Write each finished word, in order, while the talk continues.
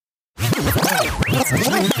Another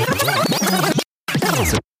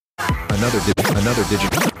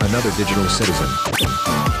digital citizen.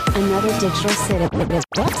 Another digital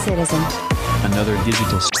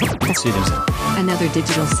citizen. Another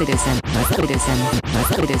digital citizen. Another digital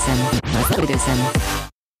citizen.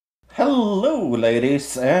 Hello,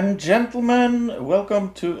 ladies and gentlemen.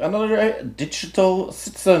 Welcome to another Digital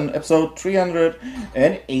Citizen, episode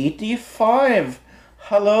 385.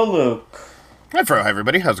 Hello, Luke. Hi,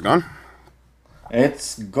 everybody. How's it going?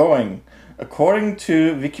 It's going. According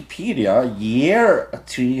to Wikipedia, year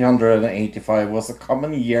 385 was a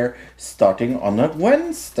common year starting on a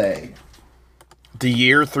Wednesday. The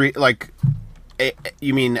year three,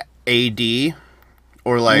 you mean AD?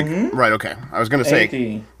 Or right, okay. I was going to say, AD.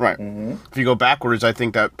 Right. Mm-hmm. If you go backwards, I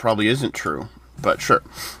think that probably isn't true, but sure.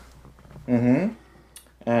 We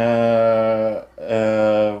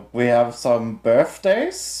have some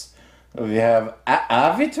birthdays. We have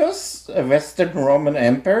Avitus, a Western Roman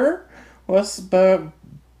emperor, was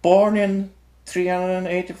born in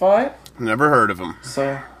 385. Never heard of him.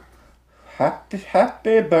 So,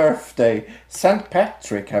 happy birthday. St.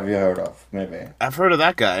 Patrick, have you heard of, maybe? I've heard of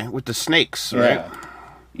that guy with the snakes, right? Yeah.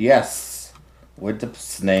 Yes, with the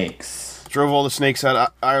snakes. Drove all the snakes out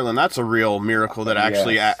of Ireland. That's a real miracle that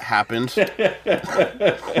actually happened.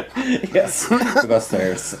 Yes, because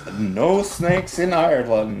there's no snakes in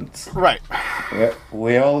Ireland. Right.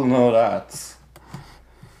 We all know that.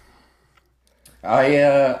 I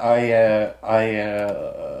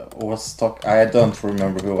don't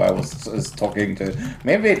remember who I was talking to.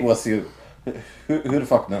 Maybe it was you. Who the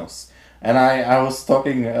fuck knows? And I was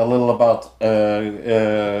talking a little about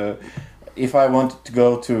if I wanted to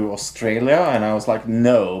go to Australia, and I was like,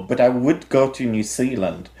 no, but I would go to New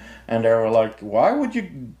Zealand. And they were like, why would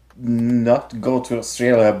you not go to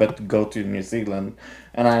Australia but go to New Zealand?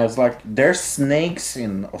 And I was like, there's snakes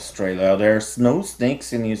in Australia. There's no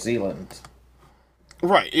snakes in New Zealand.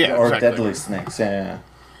 Right, yeah, or exactly. Deadly snakes, yeah.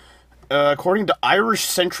 According to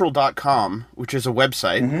irishcentral.com, which is a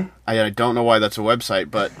website, I don't know why that's a website,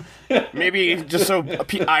 but maybe just so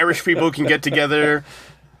Irish people can get together,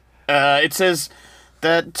 it says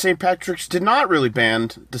that St. Patrick's did not really ban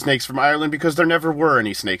the snakes from Ireland because there never were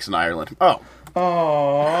any snakes in Ireland. Oh.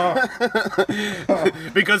 Aww.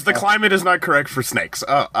 Because the climate is not correct for snakes.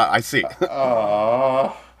 Oh, I see.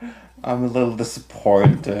 Aww. I'm a little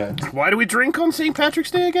disappointed. Why do we drink on St. Patrick's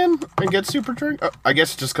Day again? And get super drunk? I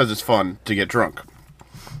guess just because it's fun to get drunk.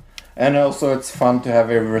 And also it's fun to have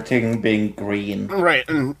everything being green. Right,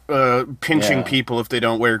 and pinching people if they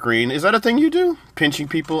don't wear green. Is that a thing you do? Pinching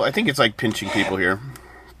people? I think it's like pinching people here.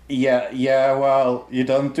 Yeah, well, you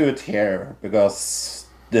don't do it here, because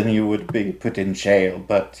then you would be put in jail,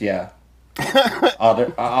 but yeah.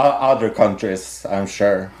 other countries, I'm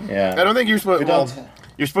sure, yeah. I don't think you're supposed...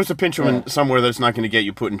 You're supposed to pinch them in somewhere that's not going to get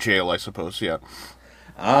you put in jail, I suppose, yeah.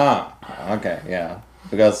 Okay, yeah.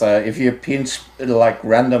 Because if you pinch,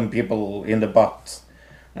 random people in the butt...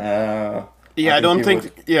 I don't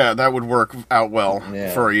think that would work out well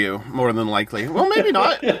for you, more than likely. Well, maybe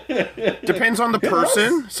not. Depends on the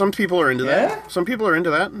person. Some people are into that. Some people are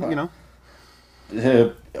into that, you know.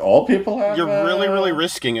 All people have... You're really, really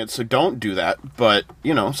risking it, so don't do that. But,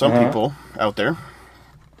 you know, some people out there...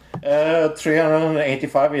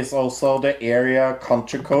 385 is also the area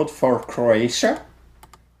country code for Croatia.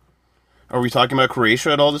 Are we talking about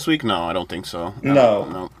Croatia at all this week? No, I don't think so.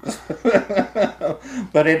 No.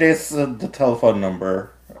 But it is the telephone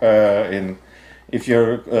number. If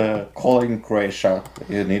you're calling Croatia,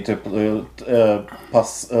 you need to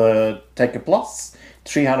take a plus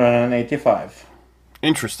 385.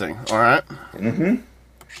 Interesting. All right.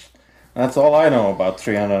 That's all I know about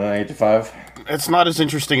 385. It's not as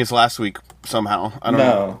interesting as last week somehow. I don't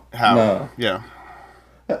know how. No. Yeah.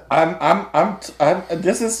 I'm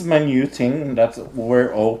this is my new thing that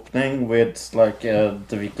we're opening with the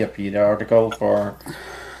Wikipedia article for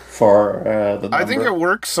the number. I think it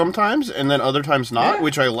works sometimes and then other times not,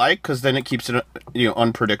 which I like because then it keeps it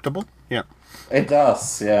unpredictable. Yeah. It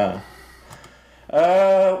does, yeah.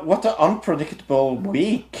 What an unpredictable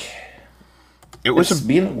week. It's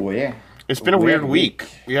been weird. It's been a weird week.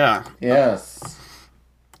 Yeah. Yes.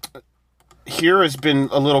 Here has been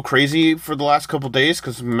a little crazy for the last couple days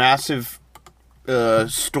because massive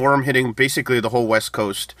storm hitting basically the whole West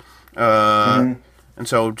Coast. And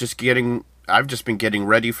so I've just been getting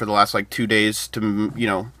ready for the last 2 days to,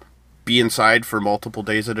 be inside for multiple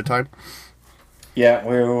days at a time. Yeah,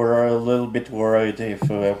 we were a little bit worried if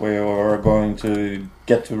we were going to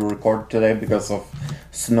get to record today because of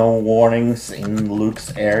snow warnings in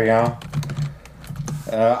Luke's area.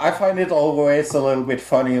 I find it always a little bit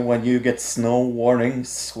funny when you get snow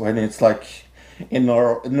warnings, when it's like in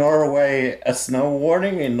Norway, a snow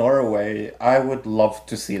warning in Norway. I would love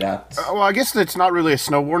to see that. Well, I guess it's not really a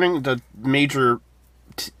snow warning. The major,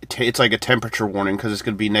 it's like a temperature warning because it's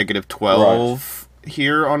going to be negative 12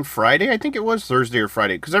 here on Friday. I think it was Thursday or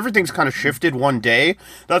Friday because everything's kind of shifted one day.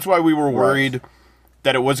 That's why we were worried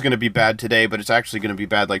that it was going to be bad today, but it's actually going to be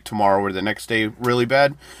bad like tomorrow or the next day really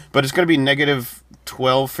bad. But it's going to be negative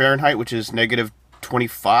 12 Fahrenheit, which is negative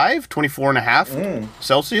 24 and a half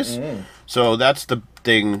Celsius. So that's the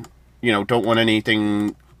thing, you know, don't want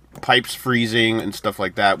anything, pipes freezing and stuff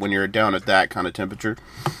like that when you're down at that kind of temperature.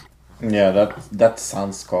 Yeah, that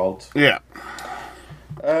sounds cold. Yeah.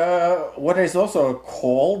 What is also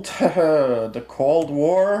cold, the Cold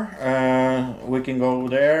War. We can go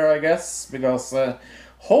there, I guess, because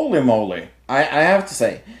holy moly, I have to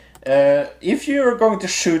say, if you're going to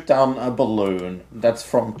shoot down a balloon that's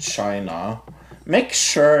from China, make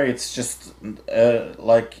sure it's just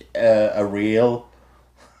like a real,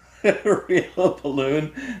 a real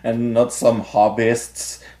balloon and not some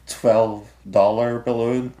hobbyist's $12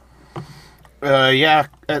 balloon. Yeah,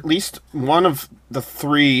 at least one of the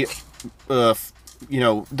three, you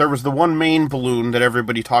know, there was the one main balloon that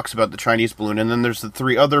everybody talks about, the Chinese balloon, and then there's the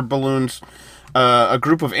three other balloons. A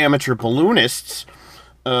group of amateur balloonists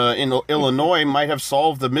in Illinois might have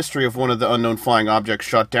solved the mystery of one of the unknown flying objects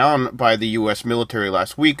shot down by the U.S. military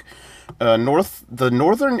last week. The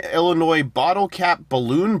Northern Illinois Bottle Cap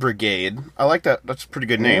Balloon Brigade, I like that, that's a pretty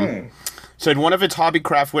good name, said one of its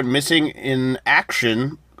hobbycraft went missing in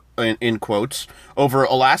action, in quotes, over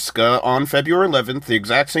Alaska on February 11th, the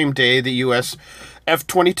exact same day the U.S.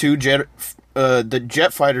 F-22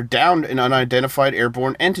 jet fighter downed an unidentified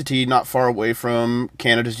airborne entity not far away from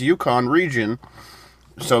Canada's Yukon region.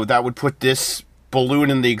 So that would put this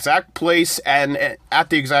balloon in the exact place and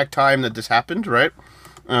at the exact time that this happened, right?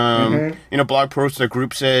 In a blog post, the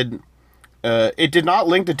group said it did not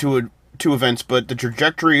link the two events, but the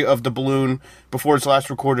trajectory of the balloon before its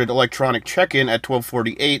last recorded electronic check-in at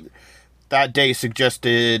 12:48 that day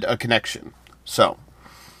suggested a connection. So.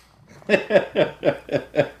 And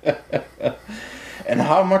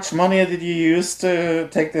how much money did you use to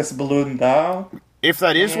take this balloon down? If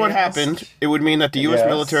that is what happened, it would mean that the U.S.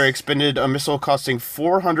 military expended a missile costing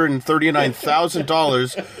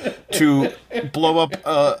 $439,000 to blow up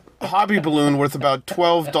a hobby balloon worth about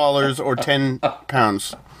 $12 or 10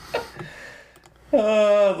 pounds.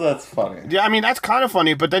 Oh, that's funny. Yeah, I mean, that's kind of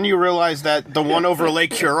funny, but then you realize that the one over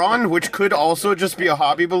Lake Huron, which could also just be a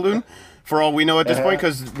hobby balloon, for all we know at this point,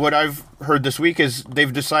 because what I've heard this week is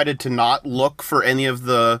they've decided to not look for any of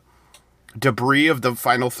the debris of the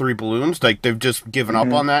final three balloons. Like, they've just given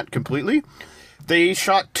up on that completely. They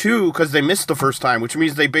shot two because they missed the first time, which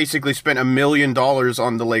means they basically spent $1 million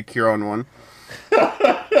on the Lake Huron one.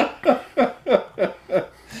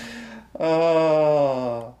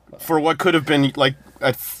 For what could have been like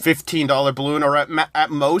a $15 balloon, or at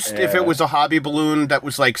most, if it was a hobby balloon that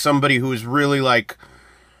was like somebody who was really like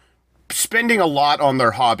spending a lot on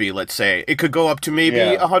their hobby, let's say, it could go up to maybe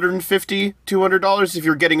 $150, $200 if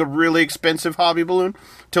you're getting a really expensive hobby balloon.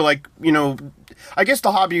 To like, you know, I guess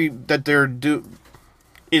the hobby that they're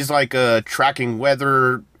is like tracking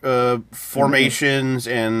weather formations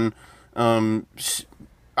and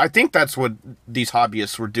I think that's what these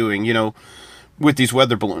hobbyists were doing, you know, with these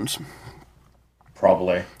weather balloons.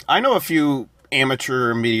 Probably. I know a few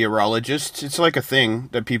amateur meteorologists. It's like a thing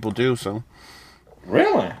that people do, so.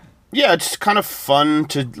 Really? Yeah, it's kind of fun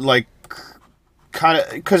to, like,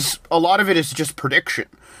 because a lot of it is just prediction.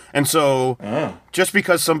 And so, just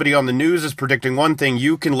because somebody on the news is predicting one thing,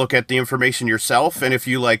 you can look at the information yourself, and if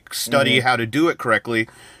you, like, study how to do it correctly,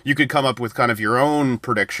 you could come up with kind of your own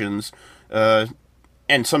predictions.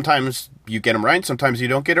 And sometimes you get them right, sometimes you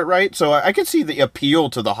don't get it right. So I can see the appeal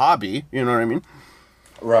to the hobby, you know what I mean?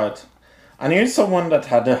 Right. I knew someone that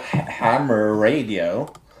had a hammer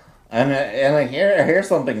radio, and here's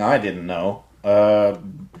something I didn't know.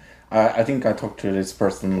 I think I talked to this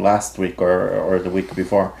person last week or the week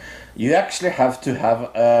before. You actually have to have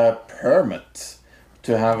a permit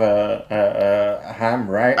to have a ham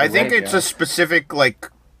radio. I think it's a specific, like,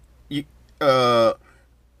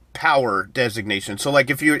 power designation. So, like,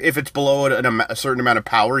 if it's below a certain amount of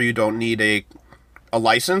power, you don't need a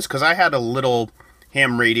license. Because I had a little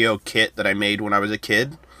ham radio kit that I made when I was a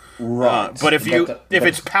kid. Right. But if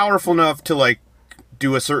it's powerful enough to, like,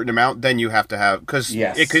 do a certain amount, then you have to have, because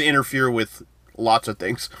it could interfere with lots of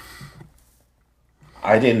things.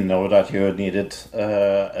 I didn't know that you needed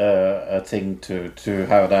a thing to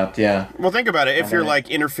have that. Yeah. Well, think about it. If you're like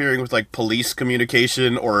interfering with like police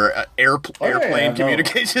communication or airplane no.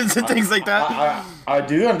 communications and things like that. I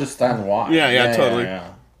do understand why. Yeah, totally.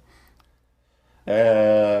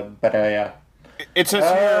 But yeah. It says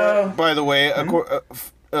here, by the way,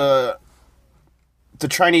 the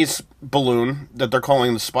Chinese balloon that they're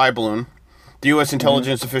calling the spy balloon, the U.S.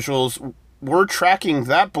 intelligence officials were tracking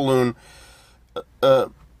that balloon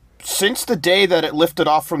since the day that it lifted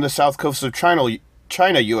off from the south coast of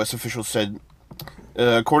China, U.S. officials said.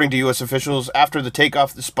 According to U.S. officials, after the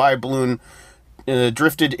takeoff, the spy balloon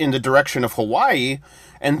drifted in the direction of Hawaii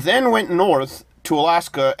and then went north to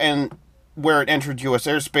Alaska, and where it entered U.S.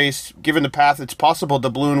 airspace. Given the path, it's possible the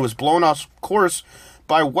balloon was blown off course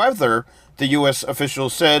by weather, the U.S.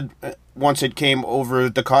 officials said once it came over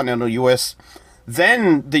the continental U.S.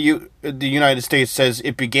 Then the United States says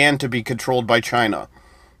it began to be controlled by China.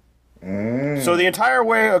 So the entire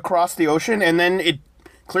way across the ocean, and then it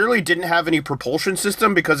clearly didn't have any propulsion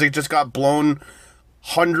system because it just got blown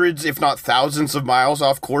hundreds, if not thousands of miles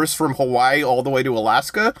off course from Hawaii all the way to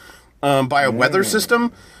Alaska by a weather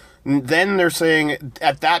system. Then they're saying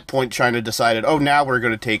at that point China decided, oh, now we're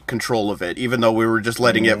going to take control of it, even though we were just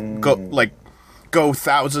letting it go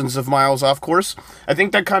thousands of miles off course. I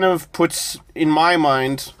think that kind of puts, in my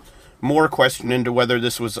mind, more question into whether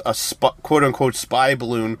this was a quote-unquote spy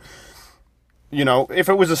balloon. You know, if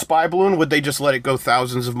it was a spy balloon, would they just let it go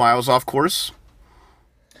thousands of miles off course?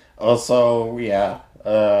 Also, yeah,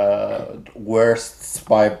 worst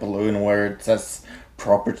spy balloon where it says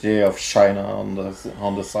property of China on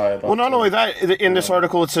the side. Well, not only that, in this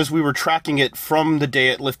article it says we were tracking it from the day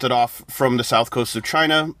it lifted off from the south coast of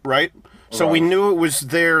China, right? So we knew it was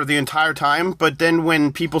there the entire time, but then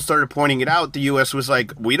when people started pointing it out, the U.S. was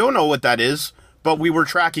like, we don't know what that is, but we were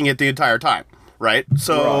tracking it the entire time, right?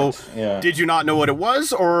 So did you not know what it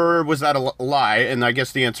was, or was that a lie? And I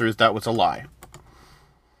guess the answer is that was a lie.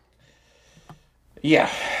 Yeah.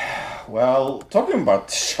 Well, talking about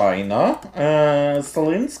China,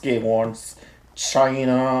 Zelensky wants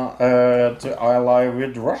China to ally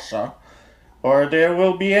with Russia, or there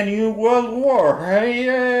will be a new world war.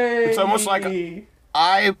 Hey! It's almost like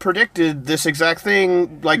I predicted this exact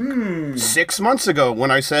thing like 6 months ago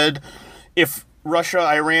when I said if Russia,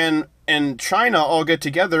 Iran, and China all get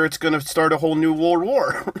together, it's going to start a whole new world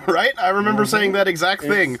war, right? I remember saying that exact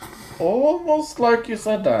thing. Almost like you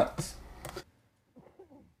said that.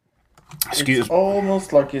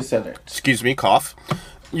 Almost like you said it. Excuse me, cough.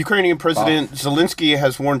 Ukrainian President Zelensky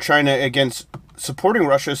has warned China against supporting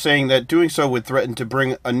Russia, saying that doing so would threaten to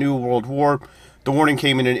bring a new world war. The warning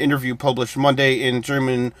came in an interview published Monday in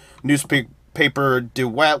German newspaper Die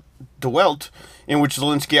Welt, in which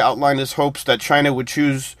Zelensky outlined his hopes that China would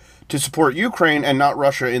choose to support Ukraine and not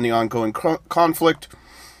Russia in the ongoing conflict.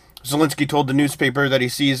 Zelensky told the newspaper that he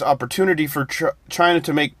sees opportunity for China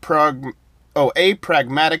to make a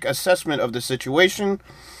pragmatic assessment of the situation.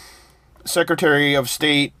 Secretary of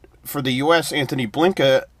State for the U.S., Anthony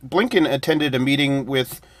Blinken attended a meeting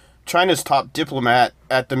with China's top diplomat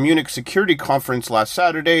at the Munich Security Conference last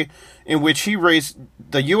Saturday, in which he raised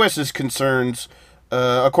the U.S.'s concerns.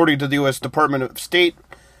 According to the U.S. Department of State,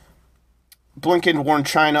 Blinken warned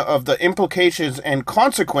China of the implications and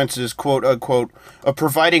consequences, quote-unquote, of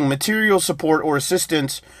providing material support or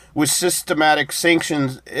assistance with systematic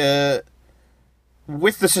sanctions to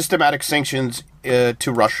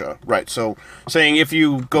Russia, right? So saying if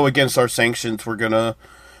you go against our sanctions, we're gonna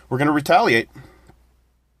retaliate.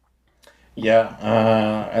 Yeah,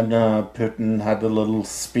 and Putin had a little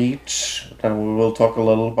speech that we will talk a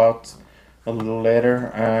little about a little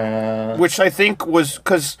later. Which I think was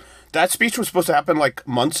because that speech was supposed to happen like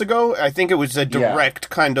months ago. I think it was a direct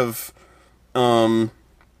kind of.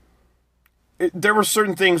 There were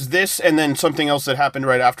certain things, this and then something else that happened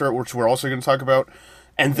right after it, which we're also going to talk about.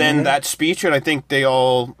 And then that speech, and I think they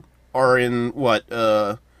all are in,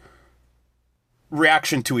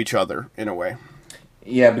 reaction to each other, in a way.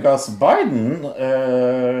 Yeah, because Biden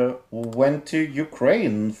went to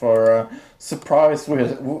Ukraine for a surprise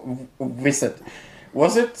visit.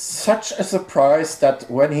 Was it such a surprise that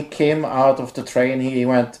when he came out of the train, he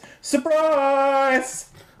went, "Surprise!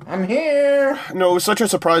 I'm here!" No, it was such a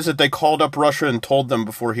surprise that they called up Russia and told them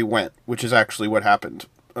before he went, which is actually what happened.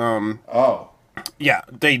 Yeah,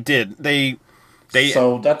 they did. They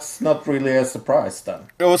So that's not really a surprise then.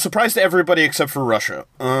 It was a surprise to everybody except for Russia.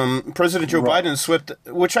 President Joe Biden swept,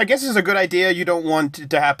 which I guess is a good idea. You don't want it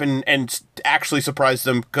to happen and actually surprise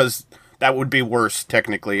them because that would be worse,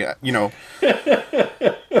 technically. You know,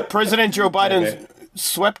 President Joe Biden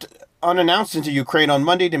swept unannounced into Ukraine on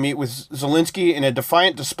Monday to meet with Zelensky in a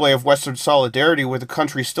defiant display of Western solidarity with a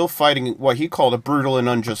country still fighting what he called a brutal and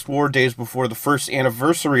unjust war days before the first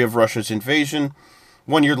anniversary of Russia's invasion.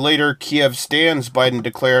 1 year later, Kiev stands, Biden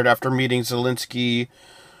declared after meeting Zelensky,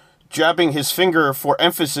 jabbing his finger for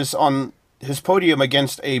emphasis on his podium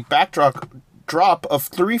against a backdrop of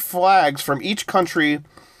 3 flags from each country.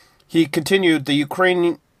 He continued, the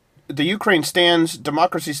Ukraine stands,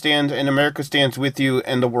 democracy stands, and America stands with you,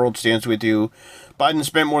 and the world stands with you. Biden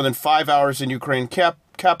spent more than 5 hours in Ukraine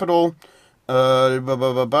capital.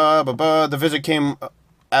 The visit came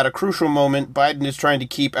at a crucial moment. Biden is trying to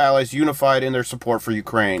keep allies unified in their support for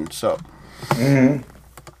Ukraine. So,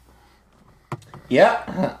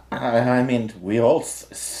 Yeah, I mean, we all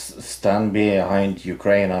stand behind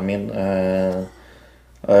Ukraine. I mean,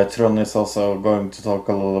 Trond is also going to talk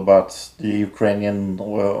a little about the Ukrainian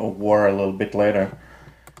war a little bit later.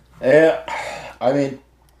 I mean,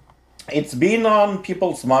 it's been on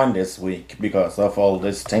people's mind this week because of all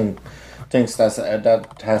these things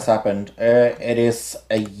that has happened. It is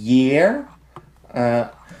a year.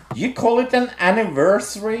 You call it an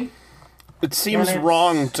anniversary? it seems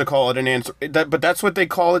wrong to call it an answer, but that's what they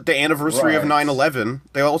call it, the anniversary of 9/11.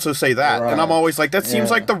 They also say that, and I'm always like, that seems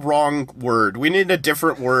like the wrong word. We need a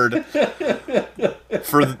different word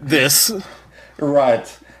for this.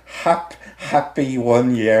 Right. Happy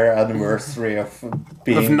 1 year anniversary of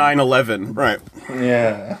being... Of 9/11, right.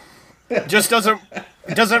 Yeah. Just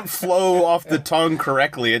doesn't flow off the tongue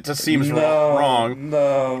correctly. It just seems wrong.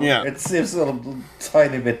 No. Yeah. It seems a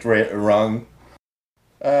tiny bit wrong.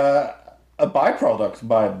 A byproduct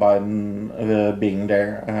by Biden being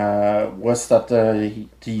there was that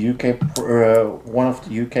the UK, one of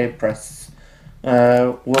the UK press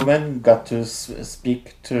women got to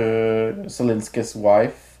speak to Zelensky's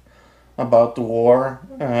wife about the war.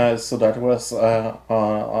 So that was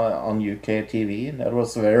on UK TV. That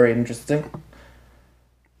was very interesting.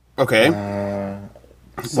 Okay.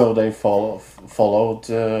 So they followed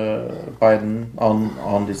Biden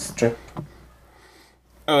on this trip.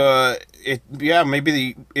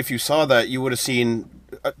 Maybe if you saw that, you would have seen.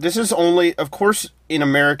 This is only, of course, in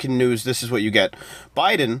American news. This is what you get: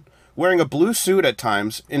 Biden wearing a blue suit at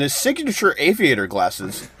times in his signature aviator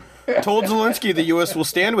glasses. Told Zelensky the U.S. will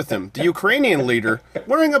stand with him. The Ukrainian leader,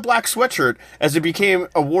 wearing a black sweatshirt as it became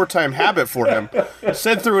a wartime habit for him,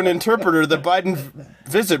 said through an interpreter that Biden's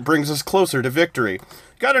visit brings us closer to victory.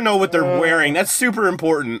 Got to know what they're wearing. That's super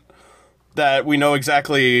important that we know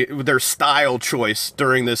exactly their style choice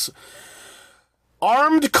during this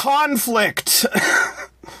armed conflict.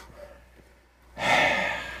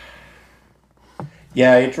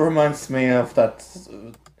 Yeah, it reminds me of that...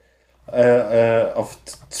 of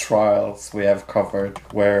trials we have covered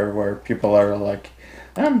where people are like,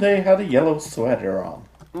 and they had a yellow sweater on.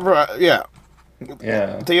 Right, yeah.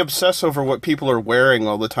 Yeah. They obsess over what people are wearing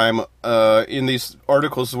all the time in these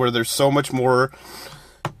articles where there's so much more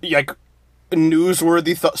like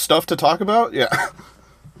newsworthy stuff to talk about. Yeah.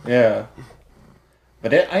 Yeah.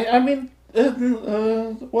 But I mean,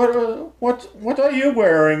 what are you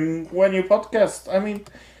wearing when you podcast? I mean,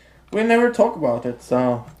 we never talk about it,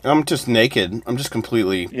 so... I'm just naked. I'm just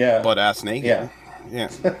completely butt-ass naked. Yeah.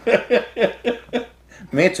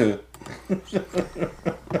 Me too.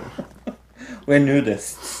 We're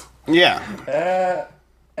nudists. Yeah.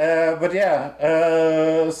 But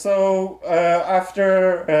yeah, so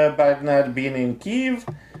after Biden had been in Kyiv,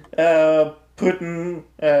 Putin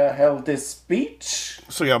held this speech.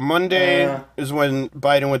 So yeah, Monday is when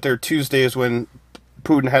Biden went there. Tuesday is when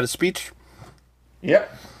Putin had a speech. Yep.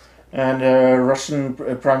 And Russian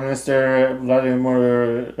Prime Minister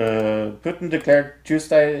Vladimir Putin declared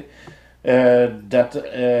Tuesday that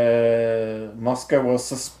Moscow was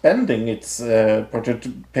suspending its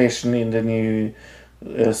participation in the New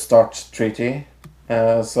START treaty.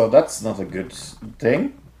 So that's not a good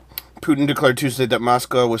thing. Putin declared Tuesday that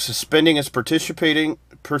Moscow was suspending its participation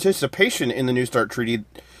in the New START treaty,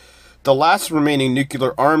 the last remaining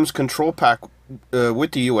nuclear arms control pact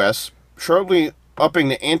with the U.S., sharply upping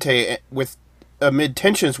the ante with amid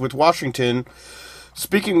tensions with Washington.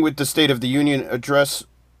 Speaking with the State of the Nation address,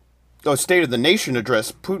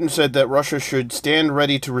 Putin said that Russia should stand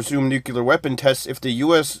ready to resume nuclear weapon tests if the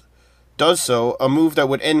U.S. does so, a move that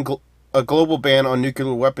would end a global ban on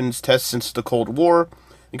nuclear weapons tests since the Cold War.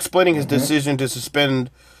 Explaining his decision to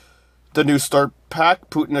suspend the New START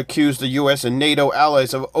pact, Putin accused the U.S. and NATO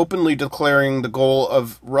allies of openly declaring the goal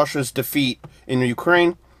of Russia's defeat in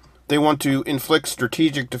Ukraine. They want to inflict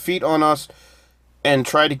strategic defeat on us and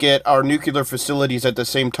try to get our nuclear facilities at the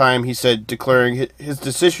same time, he said, declaring his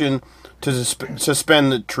decision to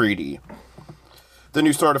suspend the treaty. The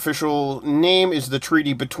New START official name is the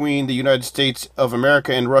treaty between the United States of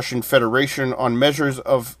America and Russian Federation on measures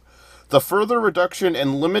of the further reduction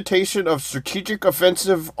and limitation of strategic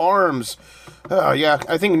offensive arms. Yeah,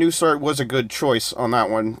 I think New START was a good choice on that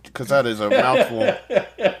one, because that is a mouthful.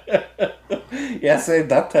 Yeah, say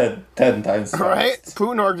that 10 times fast. Right?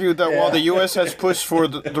 Putin argued that while the U.S. has pushed for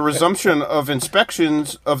the resumption of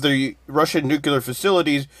inspections of the Russian nuclear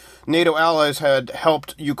facilities, NATO allies had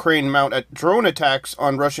helped Ukraine mount drone attacks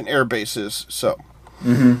on Russian air bases. So,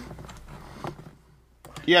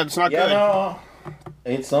 yeah, it's not Yeah, good. no,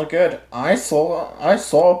 it's not good. I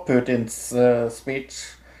saw Putin's speech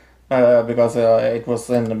because it was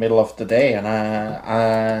in the middle of the day,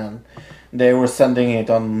 and they were sending it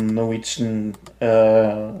on Norwegian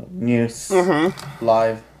news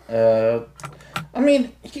live. I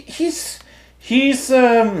mean, he's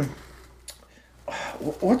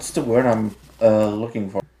what's the word I'm looking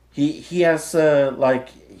for? He has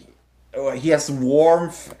he has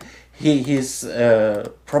warmth. His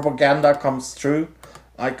propaganda comes through.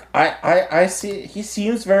 Like I see, he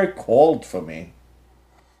seems very cold for me.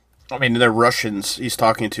 I mean, they're Russians he's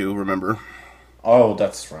talking to, remember? Oh,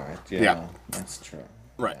 that's right. Yeah. That's true.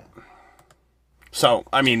 Right. So,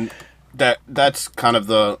 I mean, that's kind of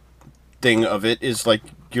the thing of it, is like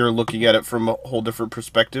you're looking at it from a whole different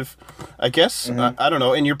perspective, I guess. I don't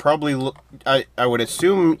know, and you're probably I would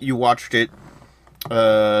assume you watched it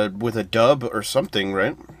with a dub or something,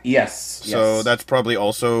 right? Yes. So that's probably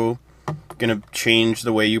also gonna change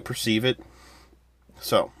the way you perceive it.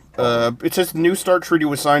 So, it says the New START treaty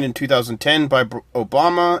was signed in 2010 by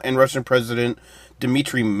Obama and Russian President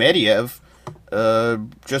Dmitry Medvedev,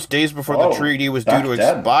 just days before the treaty was due to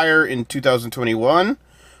expire in 2021.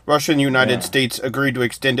 Russia and the United States agreed to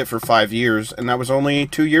extend it for 5 years, and that was only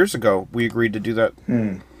 2 years ago we agreed to do that.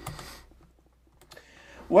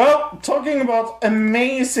 Well, talking about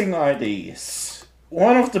amazing ideas,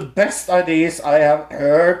 one of the best ideas I have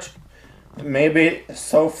heard, maybe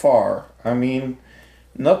so far. I mean,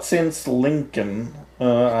 not since Lincoln,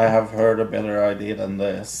 I have heard a better idea than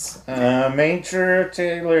this. Major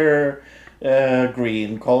Taylor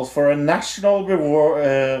Greene calls for a national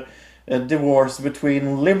divorce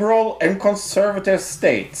between liberal and conservative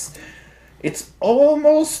states. It's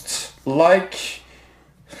almost like,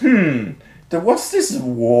 there was this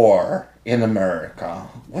war in America.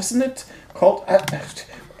 Wasn't it called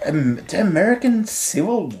the American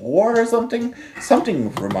Civil War or something?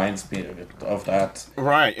 Something reminds me of that.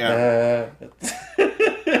 Right, yeah.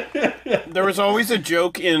 There was always a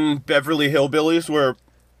joke in Beverly Hillbillies where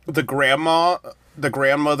the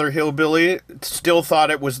grandmother hillbilly still thought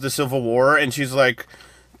it was the Civil War, and she's like,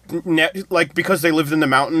 because they lived in the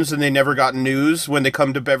mountains and they never got news when they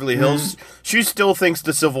come to Beverly Hills, she still thinks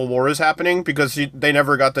the Civil War is happening because they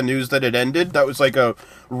never got the news that it ended. That was like a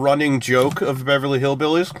running joke of Beverly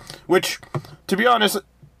Hillbillies, which, to be honest,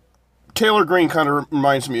 Taylor Greene kind of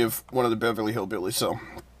reminds me of one of the Beverly Hillbillies, so...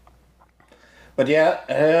 But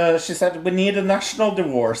yeah, she said we need a national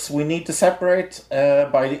divorce. We need to separate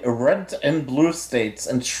by red and blue states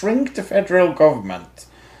and shrink the federal government.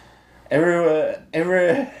 Everyone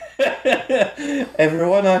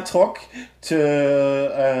I talk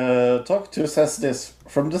to says this.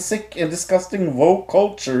 From the sick and disgusting woke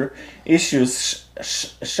culture issues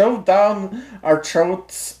shoved down our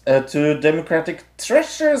throats to democratic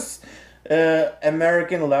treasures,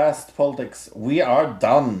 American last politics. We are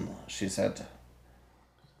done, she said.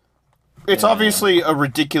 It's obviously a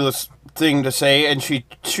ridiculous thing to say, and she's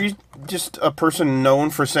just a person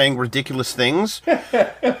known for saying ridiculous things.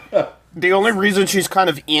 The only reason she's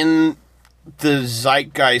kind of in the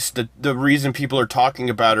zeitgeist, the reason people are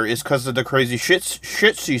talking about her, is because of the crazy shit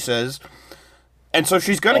she says. And so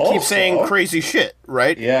she's going to keep saying crazy shit,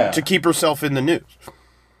 right? Yeah. To keep herself in the news.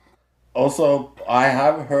 Also, I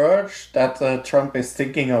have heard that Trump is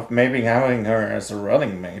thinking of maybe having her as a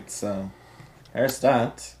running mate, so there's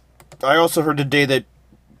that. I also heard today that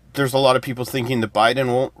there's a lot of people thinking that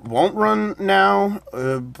Biden won't run now.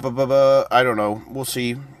 I don't know. We'll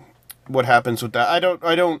see what happens with that. I don't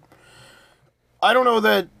know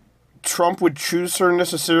that Trump would choose her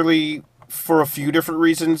necessarily for a few different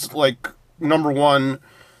reasons. Like, number one,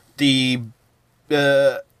 the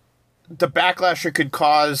backlash it could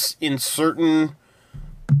cause in certain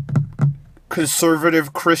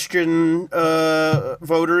conservative Christian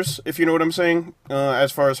voters, if you know what I'm saying,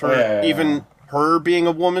 as far as her, even her being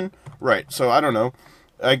a woman. Right, so I don't know.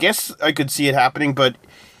 I guess I could see it happening, but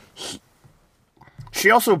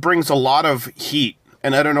she also brings a lot of heat,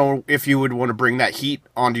 and I don't know if you would want to bring that heat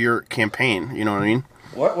onto your campaign, you know what I mean?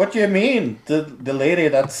 What do you mean? The lady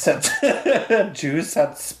that said Jews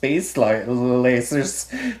had space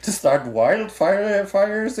lasers to start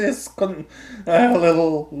wildfires is a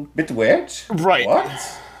little bit weird. Right.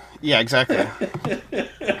 What? Yeah, exactly.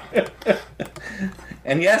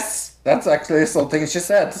 And yes, that's actually something she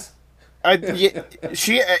said.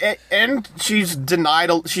 She's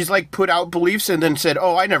denied. She's like put out beliefs and then said,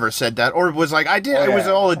 "Oh, I never said that," or was like, "I did. Oh, It was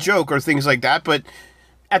yeah. all a joke," or things like that. But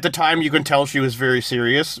at the time, you can tell she was very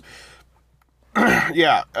serious.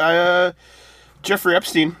 Yeah. Jeffrey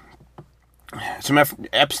Epstein. Some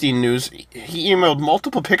Epstein news. He emailed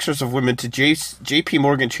multiple pictures of women to J.P.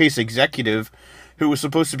 Morgan Chase executive, who was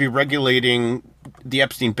supposed to be regulating the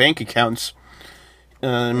Epstein bank accounts.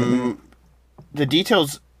 The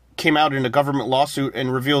details came out in a government lawsuit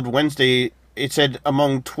and revealed Wednesday. It said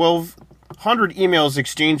among 1,200 emails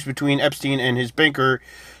exchanged between Epstein and his banker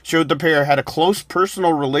showed the pair had a close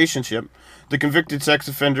personal relationship. The convicted sex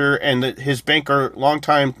offender and his banker,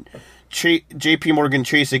 longtime J.P. Morgan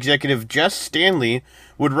Chase executive Jess Stanley,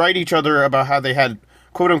 would write each other about how they had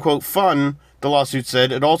quote-unquote fun, the lawsuit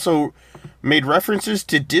said. It also made references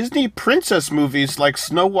to Disney princess movies like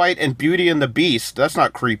Snow White and Beauty and the Beast. That's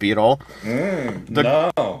not creepy at all.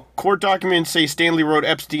 No. Court documents say Stanley wrote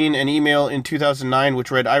Epstein an email in 2009 which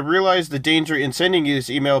read, "I realize the danger in sending you this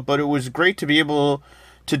email, but it was great to be able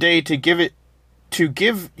today to give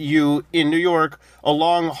you in New York a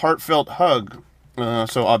long, heartfelt hug."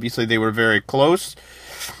 So obviously they were very close.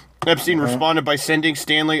 Epstein responded by sending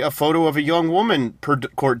Stanley a photo of a young woman per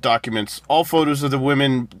court documents. All photos of the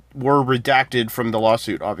women were redacted from the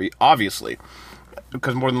lawsuit, obviously,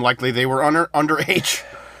 because more than likely they were underage.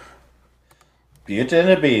 Beauty and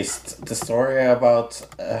the Beast, the story about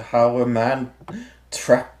how a man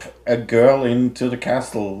trap a girl into the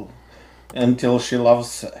castle until she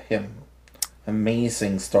loves him.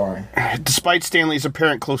 Amazing story. Despite Stanley's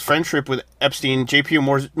apparent close friendship with Epstein, J.P.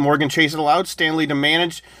 Morgan Chase allowed Stanley to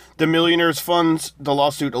manage the millionaire's funds, the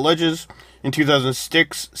lawsuit alleges. In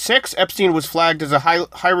 2006, Epstein was flagged as a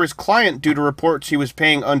high-risk client due to reports he was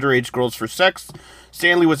paying underage girls for sex.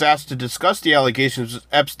 Stanley was asked to discuss the allegations with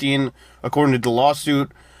Epstein, according to the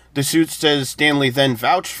lawsuit. The suit says Stanley then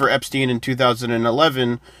vouched for Epstein in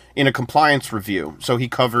 2011 in a compliance review, so he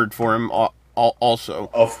covered for him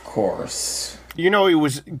also. Of course. You know he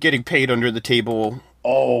was getting paid under the table.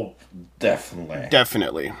 Oh, definitely.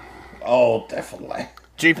 Definitely. Oh, definitely.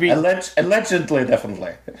 JP Allegedly,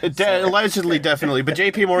 definitely. Allegedly, definitely. But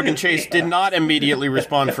J.P. Morgan Chase did not immediately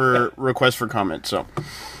respond for requests for comment. So,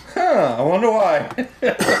 I wonder why.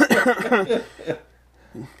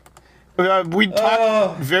 we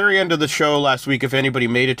talked very end of the show last week. If anybody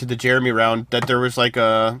made it to the Jeremy round, that there was like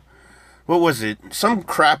what was it? Some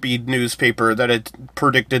crappy newspaper that had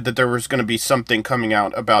predicted that there was going to be something coming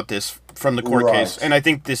out about this from the court case, and I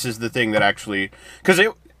think this is the thing that actually, because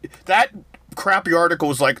that crappy article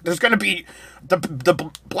was like, there's going to be the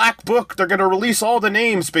black book, they're going to release all the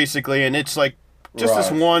names basically, and it's like just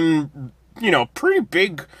this one, pretty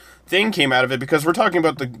big thing came out of it, because we're talking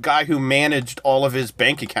about the guy who managed all of his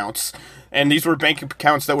bank accounts, and these were bank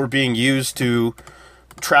accounts that were being used to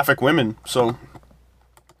traffic women. So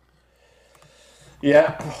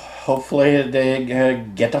yeah, hopefully they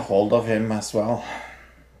get a hold of him as well.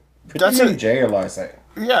 Put him in jail, I say.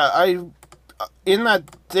 Yeah, in that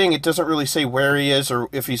thing, it doesn't really say where he is or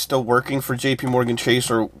if he's still working for J.P. Morgan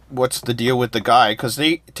Chase or what's the deal with the guy, because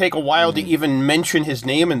they take a while to even mention his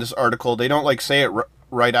name in this article. They don't say it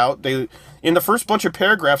right out. In the first bunch of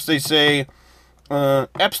paragraphs, they say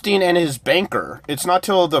Epstein and his banker. It's not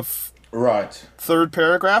till the fourth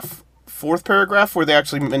paragraph, where they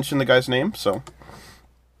actually mention the guy's name. So,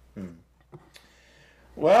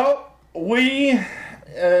 well, we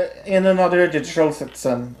in Another Digital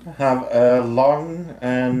Citizen have a long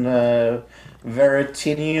and very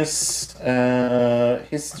tedious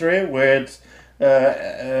history with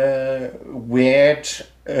weird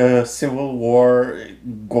Civil War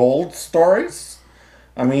gold stories.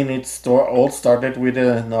 I mean, it all started with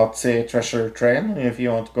a Nazi treasure train. If you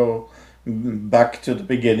want to go back to the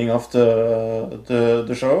beginning of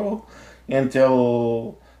the show,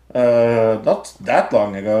 until not that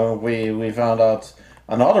long ago, we found out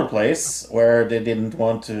another place where they didn't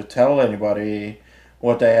want to tell anybody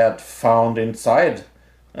what they had found inside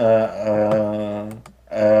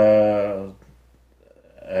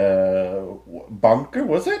bunker,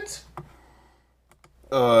 was it?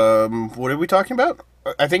 What are we talking about?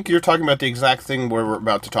 I think you're talking about the exact thing we're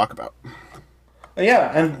about to talk about.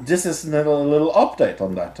 Yeah, and this is a little update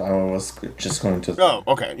on that. I was just going to... Oh,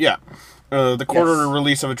 okay, yeah. The court-ordered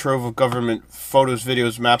release of a trove of government photos,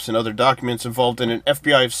 videos, maps, and other documents involved in an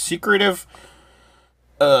FBI secretive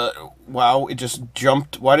Wow, it just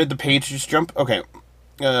jumped. Why did the page just jump? Okay.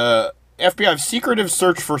 FBI's secretive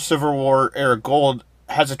search for Civil War era gold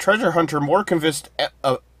has a treasure hunter more convinced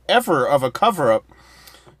ever of a cover-up.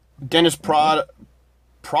 Dennis Prada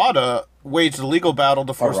waged a legal battle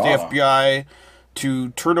to force the FBI to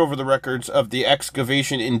turn over the records of the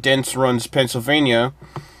excavation in Dents Runs, Pennsylvania.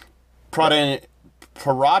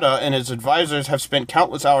 Parada and his advisors have spent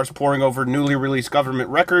countless hours poring over newly released government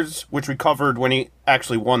records, which we covered when he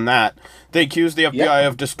actually won that. They accused the FBI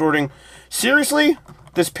of distorting... Seriously?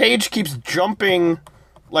 This page keeps jumping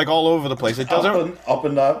like all over the place. It doesn't up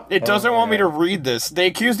and up. It doesn't want me to read this. They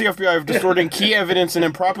accused the FBI of distorting key evidence and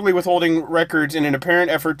improperly withholding records in an apparent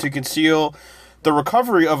effort to conceal the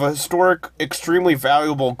recovery of a historic, extremely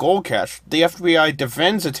valuable gold cache. The FBI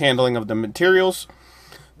defends its handling of the materials.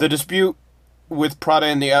 The dispute with Parada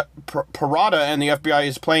and the FBI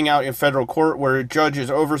is playing out in federal court, where a judge is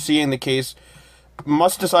overseeing the case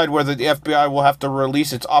must decide whether the FBI will have to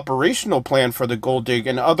release its operational plan for the gold dig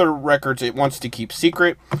and other records it wants to keep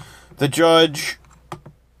secret. The judge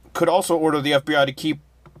could also order the FBI to keep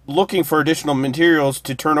looking for additional materials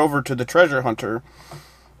to turn over to the treasure hunter.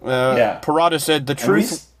 Parada said the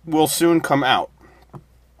truth will soon come out.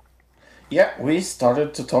 Yeah, we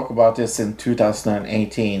started to talk about this in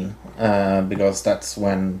 2018 because that's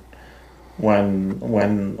when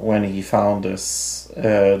he found this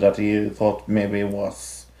that he thought maybe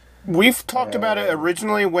was. We've talked about it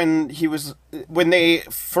originally when they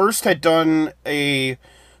first had done a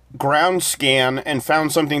ground scan and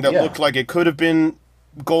found something that looked like it could have been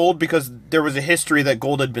gold because there was a history that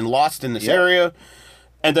gold had been lost in this area,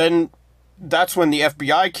 and then that's when the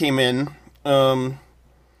FBI came in.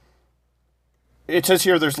 It says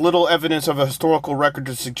here there's little evidence of a historical record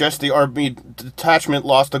to suggest the Army detachment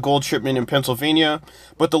lost a gold shipment in Pennsylvania,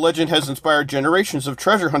 but the legend has inspired generations of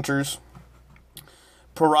treasure hunters.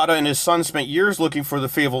 Parada and his son spent years looking for the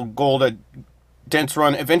fabled gold at Dents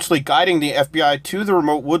Run, eventually guiding the FBI to the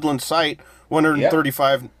remote woodland site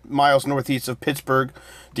 135 miles northeast of Pittsburgh.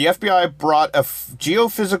 The FBI brought a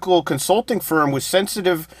geophysical consulting firm with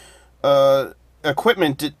sensitive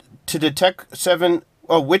equipment to detect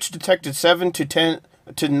which detected 7 to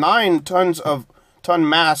 9 tons of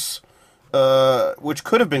mass, which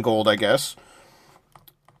could have been gold, I guess.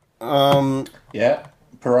 Parada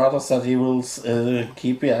said he will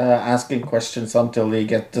keep asking questions until he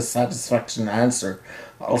gets the satisfaction answer.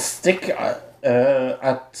 I'll stick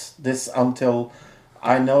at this until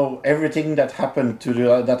I know everything that happened to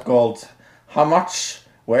that gold. How much,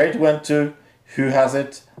 where it went to, who has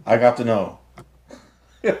it, I got to know.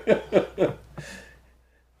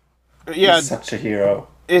 He's such a hero.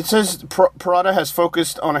 It says Parada has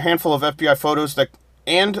focused on a handful of FBI photos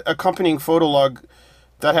and accompanying photo log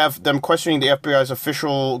that have them questioning the FBI's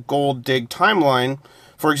official gold dig timeline.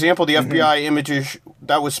 For example, the FBI images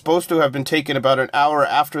that was supposed to have been taken about an hour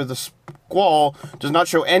after the squall does not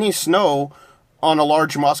show any snow on a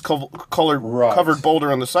large moss-covered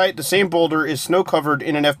boulder on the site. The same boulder is snow-covered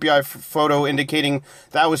in an FBI photo indicating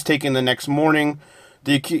that was taken the next morning.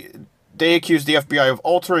 They accused the FBI of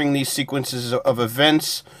altering these sequences of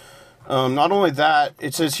events. Not only that,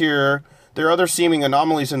 it says here, there are other seeming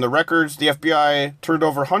anomalies in the records. The FBI turned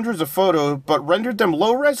over hundreds of photos, but rendered them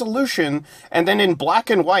low resolution and then in black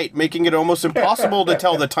and white, making it almost impossible to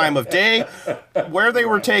tell the time of day, where they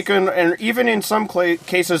were taken, and even in some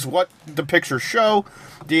cases what the pictures show.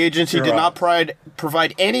 The agency did not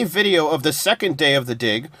provide any video of the second day of the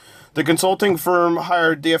dig. The consulting firm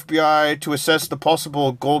hired the FBI to assess the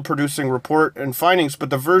possible gold-producing report and findings, but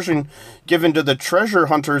the version given to the treasure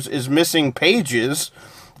hunters is missing pages.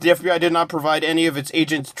 The FBI did not provide any of its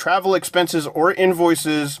agents' travel expenses or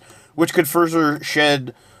invoices, which could further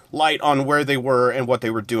shed light on where they were and what they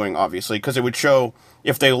were doing, obviously, because it would show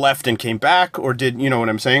if they left and came back or did, you know what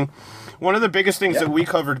I'm saying? One of the biggest things that we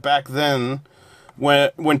covered back then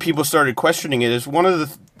when people started questioning it is one of the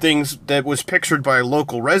things that was pictured by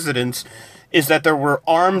local residents is that there were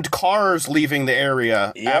armed cars leaving the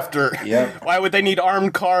area after. Why would they need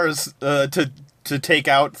armed cars to take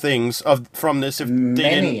out things from this if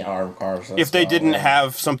they didn't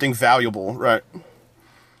have something valuable, right?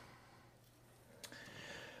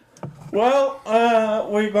 Well,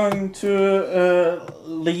 we're going to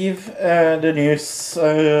leave the news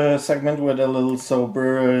segment with a little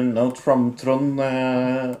sober note from Trond,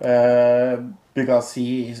 because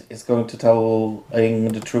he is going to tell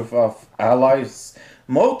the truth of allies.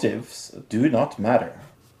 Motives do not matter.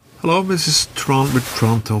 Hello, this is Trond with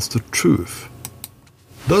Trond Tells the Truth.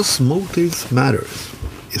 Does motives matter?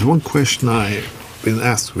 Is one question I've been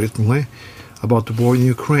asked recently about the war in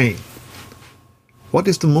Ukraine. What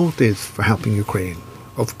is the motive for helping Ukraine?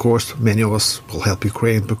 of course, many of us will help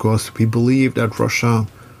Ukraine because we believe that Russia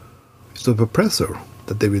is the oppressor,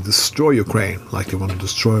 that they will destroy Ukraine like they want to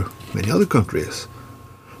destroy many other countries.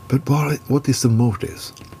 But what is the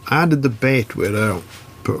motive? I had a debate with a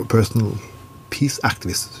personal peace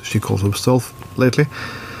activist, she calls herself lately,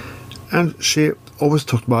 and she always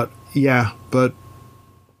talked about, yeah, but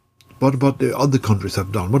what about the other countries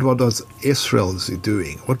have done? What about what Israel is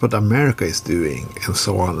doing? What about America is doing? And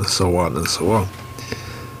so on and so on and so on.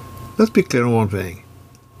 Let's be clear on one thing.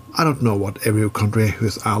 I don't know what every country who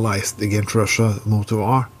is allies against Russia motive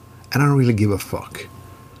are, and I don't really give a fuck.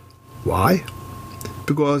 Why?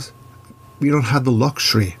 Because we don't have the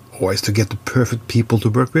luxury always to get the perfect people to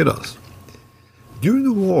work with us. During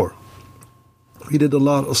the war, we did a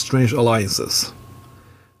lot of strange alliances.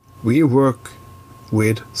 We work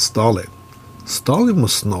with Stalin. Stalin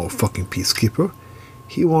was no fucking peacekeeper.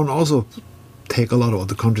 He won't also take a lot of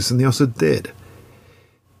other countries, and he also did.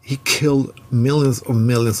 He killed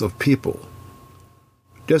millions of people.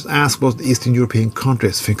 Just ask what the Eastern European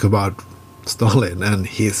countries think about Stalin and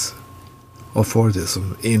his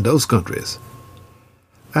authoritarianism in those countries.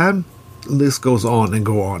 And the list goes on and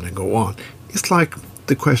go on and go on. It's like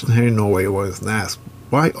the question here in Norway was asked,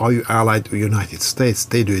 why are you allied with the United States?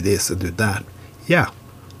 They do this and do that. Yeah,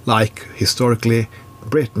 like historically,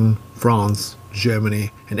 Britain, France,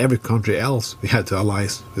 Germany, and every country else we had to ally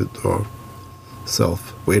with ourselves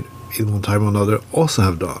with in one time or another also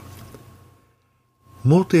have done.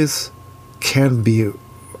 Motives can be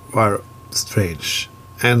strange,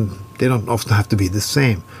 and they don't often have to be the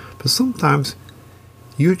same. But sometimes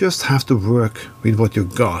you just have to work with what you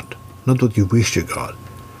got, not what you wish you got.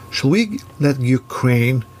 Shall we let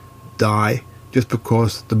Ukraine die just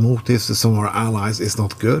because the motives of some of our allies is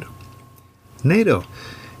not good? NATO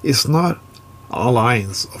is not an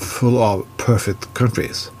alliance full of perfect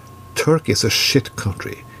countries. Turkey is a shit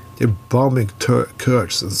country. They're bombing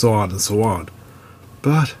Kurds and so on and so on.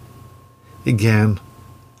 But, again,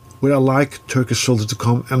 would I like Turkish soldiers to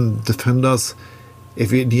come and defend us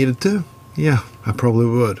if we needed to? Yeah, I probably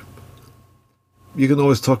would. You can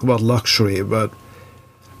always talk about luxury, but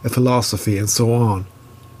a philosophy and so on.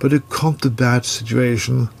 But to come to bad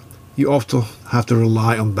situation, you often have to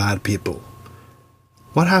rely on bad people.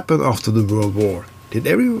 What happened after the World War? Did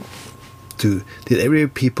every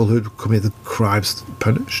people who committed crimes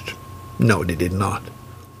punished? No, they did not.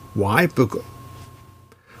 Why? Because,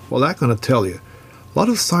 well, I'm going to tell you. A lot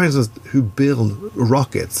of scientists who build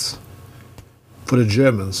rockets for the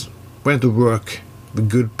Germans went to work with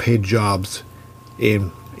good paid jobs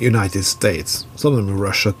in United States, some of them in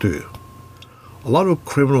Russia too. A lot of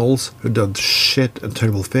criminals who done shit and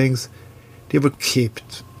terrible things, they were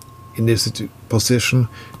kept in this position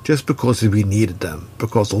just because we needed them,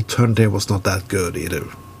 because the alternative was not that good either.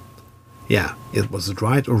 Yeah, was it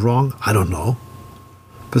right or wrong? I don't know.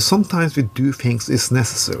 But sometimes we do things is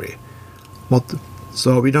necessary.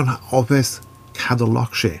 So we don't always have the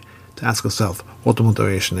luxury to ask ourselves what the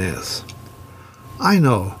motivation is. I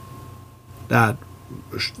know that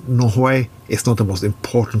Norway is not the most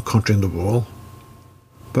important country in the world,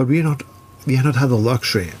 but we have not had the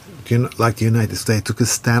luxury, like the United States, to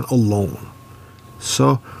stand alone.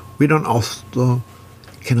 So we don't also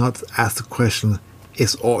cannot ask the question: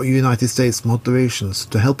 is all United States motivations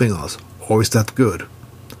to helping us, or is that good?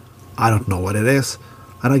 I don't know what it is.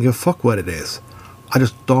 I don't give a fuck what it is. I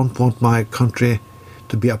just don't want my country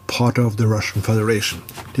to be a part of the Russian Federation.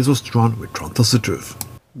 This was Tron with Tron Tells the Truth.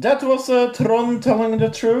 That was Tron telling the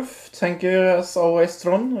truth. Thank you as always,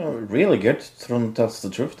 Tron. Really good. Tron tells the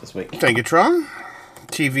truth this week. Thank you, Tron.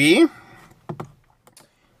 TV,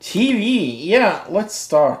 yeah, let's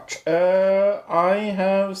start. I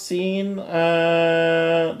have seen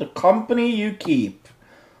The Company You Keep.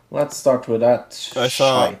 Let's start with that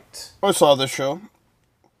shite. I saw this show.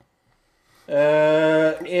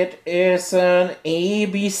 It is an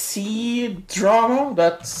ABC drama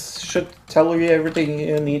that should tell you everything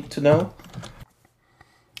you need to know.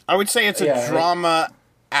 I would say it's a drama,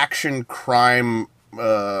 action, crime,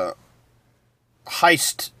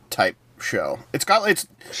 heist type show. It's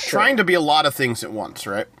trying to be a lot of things at once,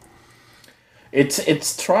 right?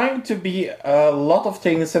 It's trying to be a lot of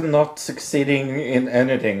things and not succeeding in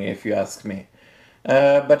anything, if you ask me.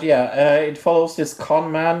 But yeah, it follows this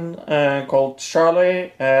con man called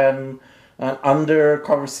Charlie and an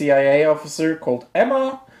undercover CIA officer called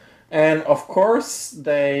Emma, and of course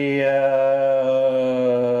they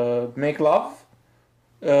make love,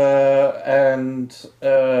 and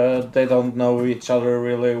they don't know each other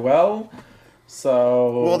really well.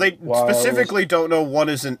 So they specifically don't know one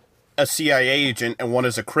isn't a CIA agent and one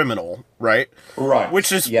is a criminal, right? Right.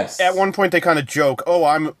 Which is, yes. at one point they kind of joke,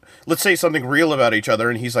 let's say something real about each other,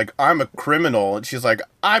 and he's like, I'm a criminal, and she's like,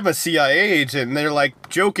 I'm a CIA agent, and they're like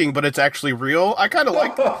joking, but it's actually real. I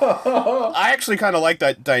actually kind of like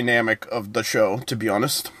that dynamic of the show, to be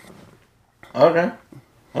honest. Okay.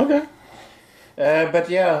 But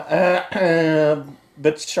yeah,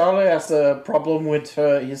 but Charlie has a problem with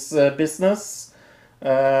his business,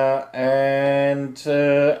 and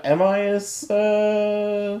Emma is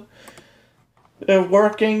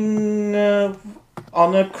working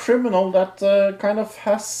on a criminal that kind of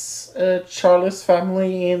has Charlie's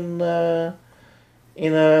family in a,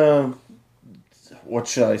 what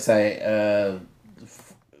should I say,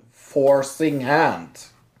 forcing hand.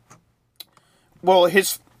 Well,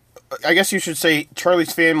 I guess you should say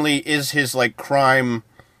Charlie's family is his, like, crime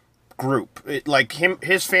group.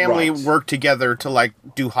 His family Right. work together to, like,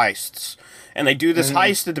 do heists. And they do this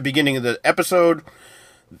heist at the beginning of the episode.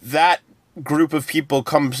 That group of people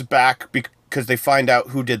comes back because they find out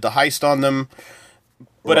who did the heist on them.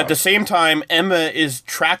 But at the same time, Emma is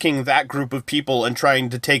tracking that group of people and trying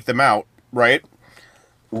to take them out, right?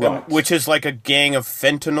 Right. Which is like a gang of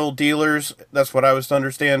fentanyl dealers. That's what I was to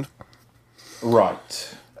understand.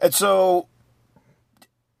 Right. And so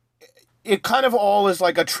it kind of all is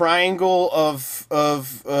like a triangle of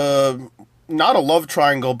not a love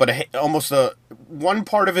triangle, but almost one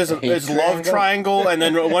part of it is love triangle, and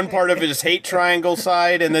then one part of it is hate triangle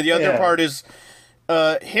side, and then the other part is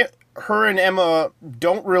her and Emma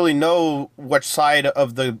don't really know which side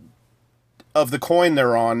of the coin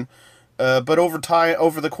they're on. But over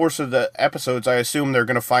the course of the episodes, I assume they're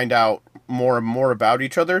going to find out more and more about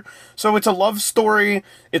each other. So it's a love story,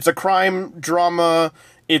 it's a crime drama,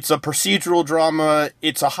 it's a procedural drama,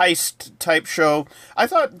 it's a heist type show. I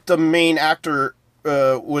thought the main actor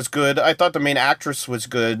was good. I thought the main actress was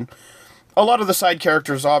good. A lot of the side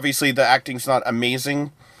characters, obviously, the acting's not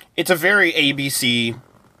amazing. It's a very ABC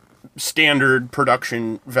standard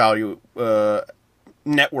production value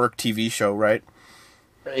network TV show, right?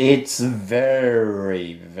 It's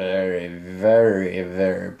very, very, very,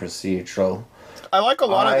 very procedural. I like a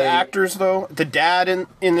lot of the actors, though. The dad in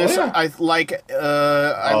this, Oh, yeah. I like.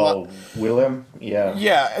 William? Yeah.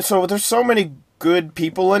 Yeah, so there's so many good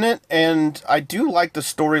people in it, and I do like the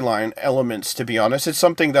storyline elements, to be honest. It's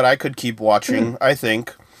something that I could keep watching, I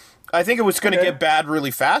think. I think it was going to get bad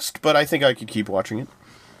really fast, but I think I could keep watching it.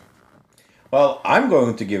 Well, I'm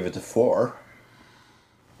going to give it a 4.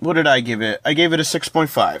 What did I give it? I gave it a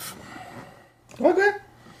 6.5. Okay.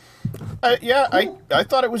 I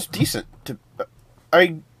thought it was decent.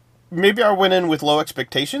 Maybe I went in with low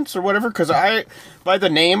expectations or whatever, because by the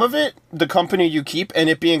name of it, The Company You Keep, and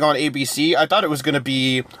it being on ABC, I thought it was going to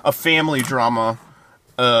be a family drama.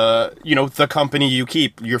 The Company You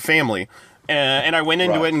Keep, your family. And I went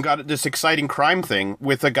into it and got this exciting crime thing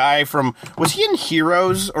with a guy from... Was he in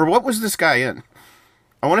Heroes? Or what was this guy in?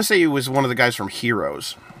 I want to say he was one of the guys from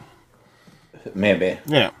Heroes. Maybe.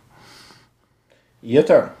 Yeah. Your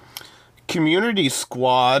turn. Community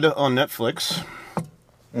Squad on Netflix.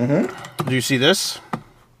 Mm-hmm. Do you see this?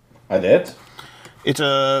 I did. It's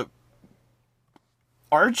a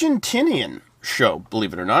Argentinian show,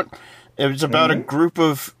 believe it or not. It's about a group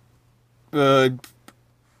of...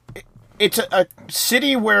 it's a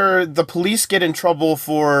city where the police get in trouble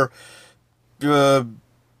for...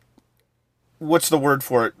 what's the word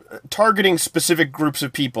for it? Targeting specific groups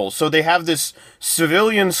of people. So they have this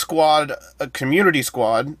civilian squad, a community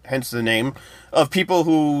squad, hence the name, of people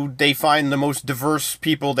who they find the most diverse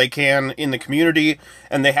people they can in the community,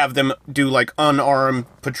 and they have them do, like, unarmed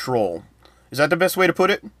patrol. Is that the best way to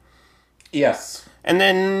put it? Yes. And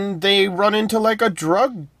then they run into, like, a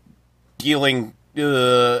drug dealing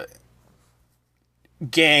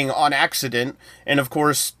gang on accident, and of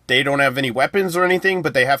course they don't have any weapons or anything,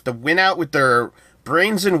 but they have to win out with their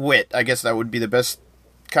brains and wit. I guess that would be the best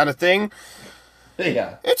kind of thing.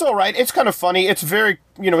 Yeah. It's all right. It's kind of funny. It's very,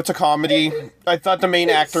 it's a comedy. I thought the main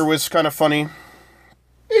actor was kind of funny.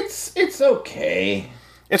 It's okay.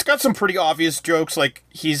 It's got some pretty obvious jokes, like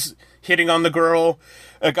he's hitting on the girl,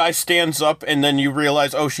 a guy stands up, and then you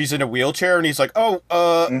realize, oh, she's in a wheelchair, and he's like,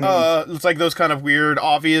 it's like those kind of weird,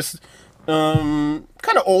 obvious, kind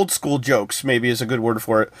of old school jokes, maybe is a good word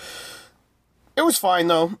for it. It was fine,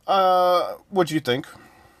 though. What'd you think?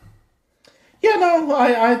 Yeah, no,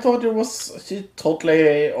 I thought it was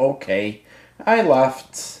totally okay. I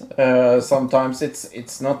laughed. Sometimes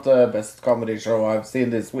it's not the best comedy show I've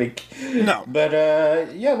seen this week. No, but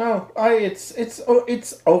it's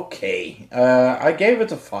okay. I gave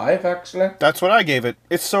it a 5 actually. That's what I gave it.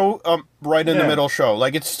 It's so right in the middle show.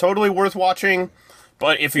 Like, it's totally worth watching.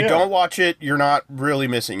 But if you Yeah. don't watch it, you're not really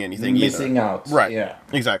missing anything Missing either. out. Right. Yeah.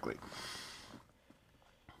 Exactly.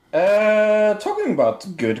 Talking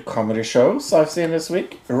about good comedy shows I've seen this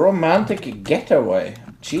week. Romantic Getaway.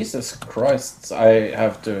 Jesus Christ, I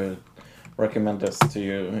have to recommend this to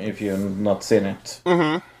you if you've not seen it.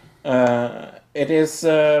 Mm-hmm. It is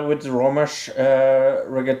with Romesh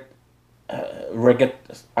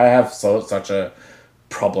I have such a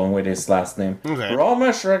problem with his last name. Okay.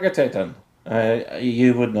 Romesh Regatatan.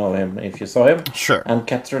 You would know him if you saw him. Sure. And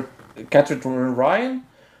Catherine Ryan.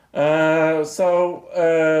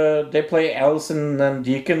 They play Alison and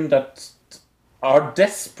Deacon that are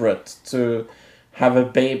desperate to have a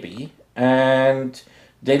baby, and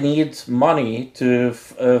they need money to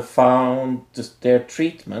found their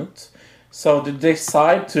treatment. So they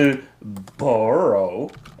decide to borrow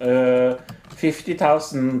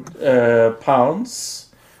 50,000 pounds.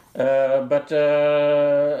 But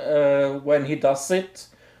when he does it,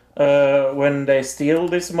 when they steal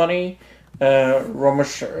this money,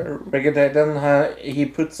 Romesh Regatatan, he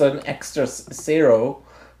puts an extra zero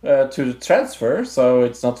to the transfer, so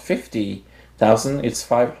it's not 50,000, it's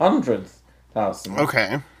 500,000.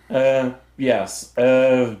 Okay. Yes.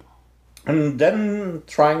 And then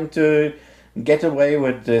trying to get away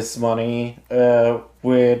with this money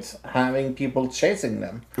with having people chasing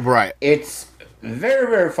them. Right. It's very,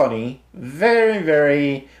 very funny. Very,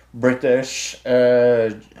 very British.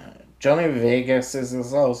 Johnny Vegas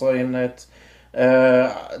is also in it.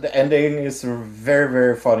 The ending is very,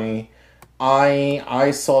 very funny.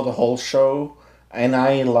 I saw the whole show and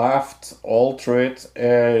I laughed all through it.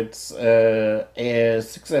 It's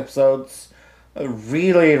 6 episodes.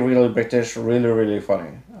 Really, really British. Really, really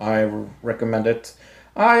funny. I recommend it.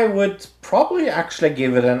 I would probably actually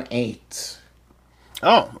give it an 8.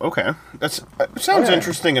 Oh, okay. Sounds Yeah.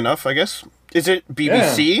 interesting enough, I guess. Is it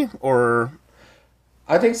BBC or...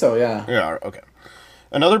 I think so, yeah. Yeah, okay.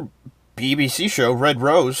 Another BBC show, Red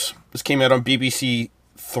Rose, this came out on BBC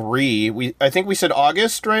 3. I think we said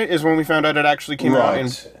August, right? Is when we found out it actually came out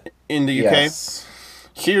in the UK. Yes.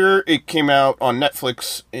 Here, it came out on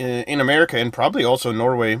Netflix in America and probably also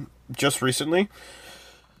Norway just recently.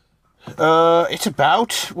 It's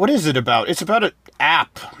about... What is it about? It's about an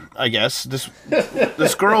app, I guess. This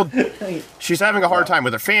girl, she's having a hard time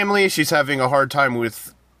with her family. She's having a hard time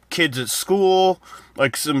with kids at school,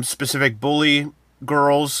 like some specific bully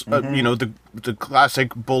girls, the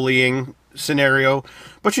classic bullying scenario.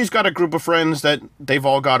 But she's got a group of friends that they've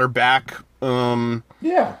all got her back.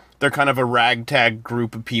 Yeah. They're kind of a ragtag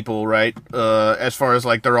group of people, right? As far as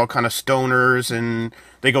like they're all kind of stoners and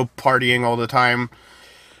they go partying all the time.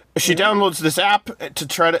 She downloads this app to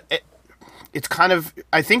try to... It's kind of...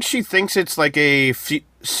 I think she thinks it's like a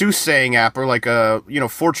soothsaying app or like a,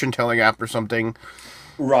 fortune-telling app or something.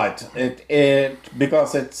 Right. It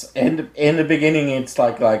because it's in the beginning it's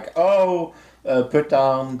like put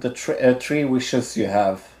down the 3 wishes you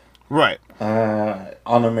have Right.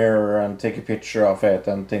 on a mirror and take a picture of it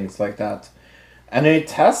and things like that, and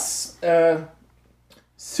it has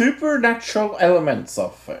supernatural elements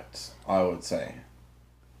of it, I would say.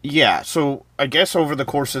 Yeah, so I guess over the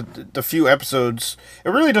course of the few episodes, it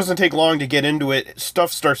really doesn't take long to get into it.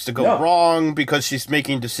 Stuff starts to go No. wrong because she's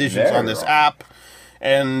making decisions Very on this wrong. app.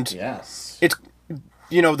 And Yes. it's,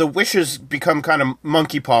 the wishes become kind of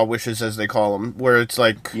monkey paw wishes, as they call them, where it's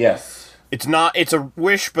like, Yes. it's a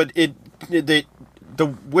wish, but the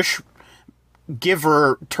wish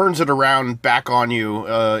giver turns it around back on you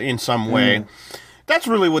in some way. That's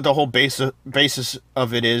really what the whole basis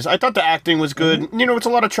of it is. I thought the acting was good. It's a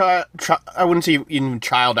lot of I wouldn't say even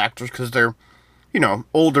child actors because they're,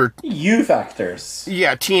 older. Youth actors.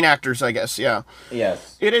 Yeah, teen actors, I guess. Yeah,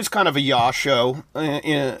 Yes. it is kind of a yaw show,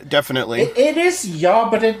 definitely. It is, yeah,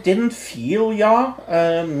 but it didn't feel,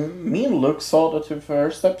 yeah. Me and Luke saw the 2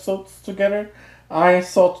 first episodes together. I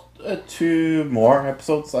saw 2 more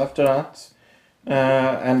episodes after that.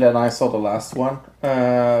 And then I saw the last one.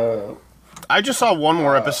 I just saw one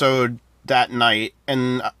more episode that night,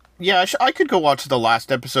 and I could go watch the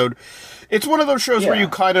last episode. It's one of those shows where Yeah. you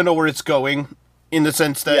kind of know where it's going, in the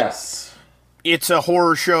sense that Yes. it's a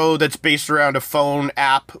horror show that's based around a phone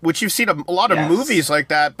app, which you've seen a lot of Yes. movies like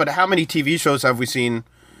that, but how many TV shows have we seen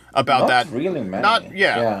about Not that? really many.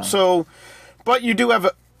 Yeah. So, but you do have,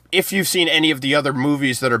 if you've seen any of the other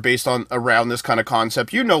movies that are based around this kind of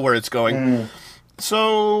concept, you know where it's going.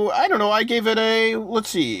 So, I don't know, I gave it a, let's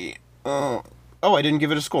see, I didn't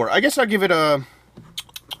give it a score. I guess I'll give it a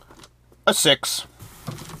 6.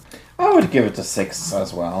 I would give it a 6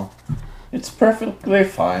 as well. It's perfectly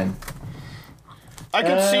fine. I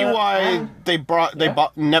can see why and-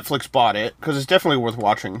 Netflix bought it, because it's definitely worth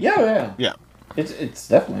watching. Yeah. Yeah. It's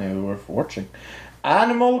definitely worth watching.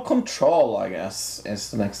 Animal Control, I guess,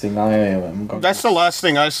 is the next thing I am going That's to... the last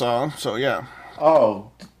thing I saw, so yeah.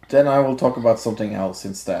 Oh, then I will talk about something else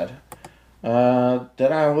instead.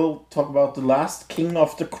 Then I will talk about The Last King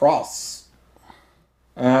of the Cross.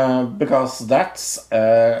 Because that's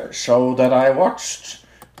a show that I watched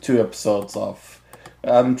 2 episodes of.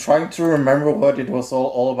 I'm trying to remember what it was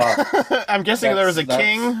all about. I'm guessing there was a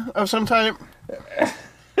king of some type.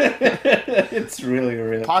 It's really,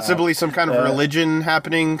 really Possibly bad. some kind of religion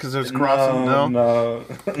happening because there's crossing. No.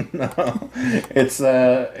 It's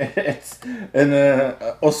an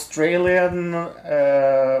Australian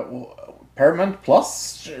Paramount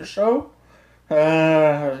Plus show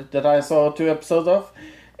that I saw 2 episodes of,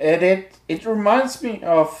 and it reminds me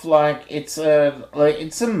of it's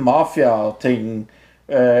a mafia thing.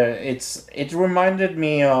 It reminded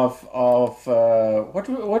me of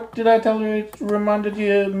what did I tell you? It reminded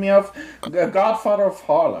me of Godfather of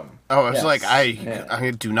Harlem. Oh, it's Yes.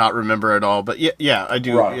 I do not remember at all, but yeah, I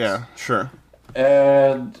do. Right. Yeah, sure.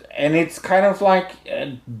 And it's kind of like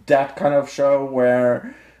that kind of show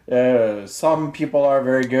where some people are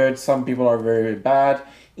very good, some people are very bad.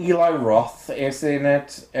 Eli Roth is in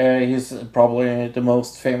it. He's probably the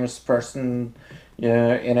most famous person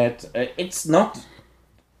in it. It's not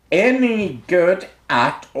any good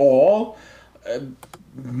at all.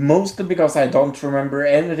 Mostly because I don't remember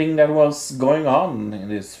anything that was going on in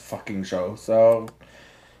this fucking show. So,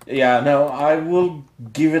 yeah, no, I will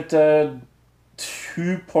give it a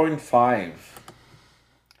 2.5.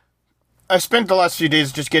 I spent the last few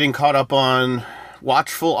days just getting caught up on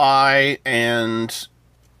Watchful Eye and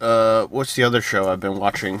what's the other show I've been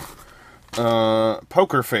watching?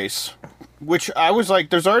 Poker Face. Which I was like,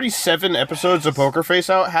 there's already 7 episodes of Poker Face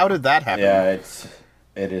out. How did that happen? Yeah,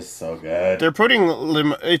 it is so good. They're putting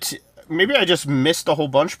it's maybe I just missed a whole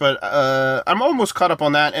bunch, but I'm almost caught up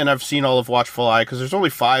on that, and I've seen all of Watchful Eye because there's only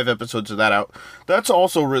 5 episodes of that out. That's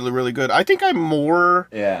also really, really good. I think I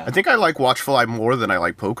like Watchful Eye more than I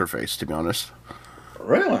like Poker Face, to be honest.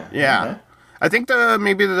 Really? Yeah, Okay. I think there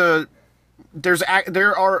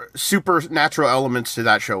are supernatural elements to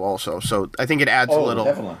that show also, so I think it adds Oh,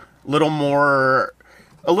 definitely.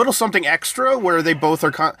 a little something extra where they both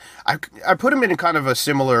are I put them in kind of a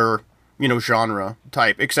similar, genre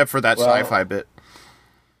type, except for that sci-fi bit.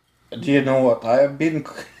 Do you know what I've been?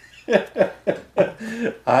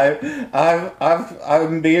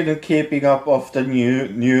 I've been keeping up of the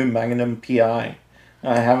new Magnum PI.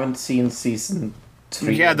 I haven't seen season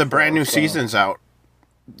 3. Yeah, the and brand 4, new so- season's out.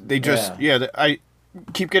 They just I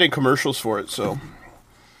keep getting commercials for it, so.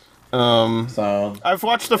 So I've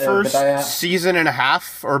watched the but first I season and a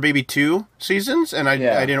half, or maybe 2 seasons, and I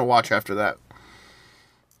didn't watch after that.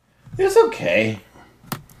 it's okay.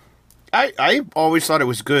 I always thought it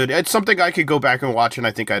was good. It's something I could go back and watch, and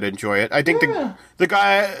I think I'd enjoy it. I think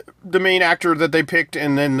the main actor that they picked,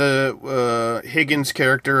 and then the Higgins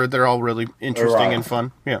character, they're all really interesting Right. and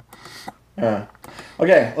fun. Yeah.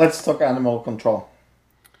 Okay, let's talk Animal Control.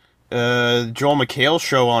 Joel McHale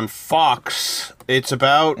show on Fox. It's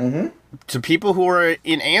about to people who are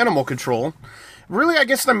in animal control. Really, I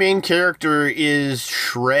guess the main character is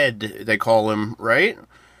Shred, they call him, right?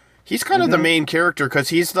 He's kind of the main character because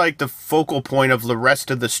he's like the focal point of the rest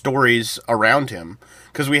of the stories around him.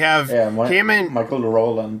 Because we have him and Michael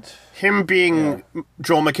Rowland. him being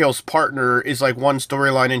Joel McHale's partner is like one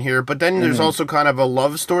storyline in here. But then there's also kind of a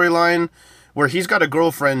love storyline where he's got a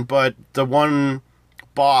girlfriend, but the one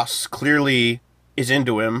boss clearly is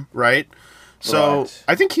into him, right? So Right.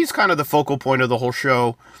 I think he's kind of the focal point of the whole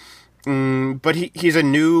show. But he's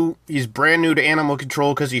brand new to animal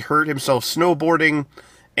control because he hurt himself snowboarding,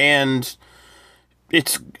 and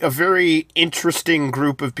it's a very interesting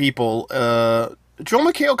group of people. Joel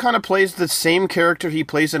McHale kind of plays the same character he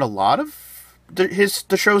plays in a lot of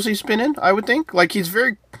the shows he's been in, I would think. Like, he's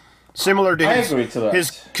very similar to I agree to that.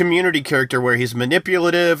 his Community character, where he's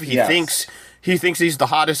manipulative. He Yes. thinks he's the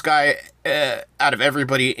hottest guy out of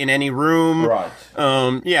everybody in any room. Right.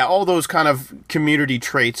 All those kind of Community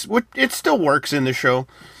traits. It still works in the show.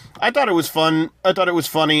 I thought it was fun. I thought it was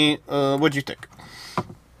funny. What'd you think?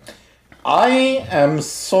 I am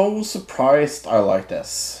so surprised I like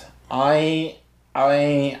this. I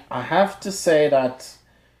have to say that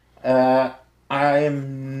I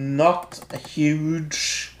am not a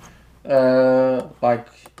huge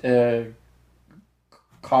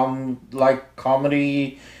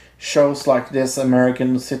comedy shows like this,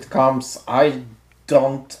 American sitcoms. I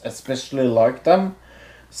don't especially like them.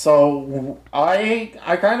 So I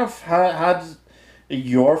kind of had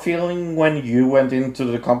your feeling when you went into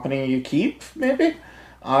the company you keep, maybe.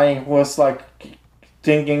 I was like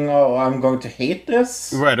thinking, oh, I'm going to hate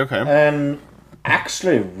this. Right, okay. And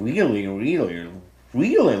actually really, really,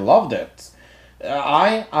 really loved it.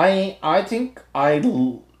 I think I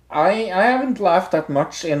haven't laughed that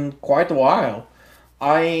much in quite a while.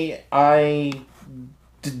 I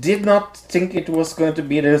did not think it was going to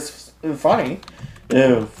be this funny.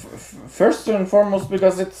 First and foremost,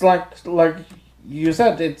 because it's like you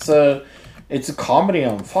said, it's a comedy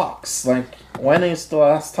on Fox. Like, when is the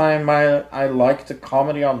last time I liked a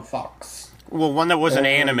comedy on Fox? Well, one that wasn't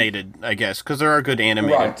animated, I guess, because there are good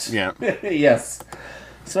animated. Right. Yeah. Yes.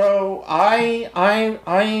 So I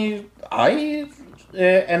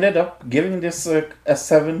ended up giving this a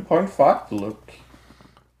 7.5 look.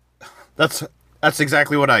 That's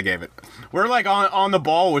exactly what I gave it. We're like on the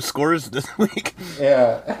ball with scores this week.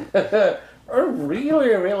 Yeah. I really,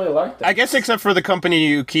 really liked it. I guess except for the company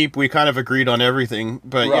you keep, we kind of agreed on everything.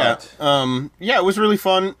 But Right. yeah, it was really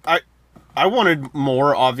fun. I wanted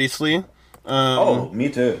more, obviously. Me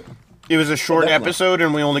too. It was a short Definitely. episode,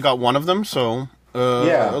 and we only got one of them, so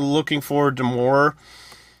Yeah. looking forward to more.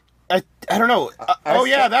 I don't know.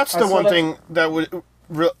 That's the saw one that- thing that would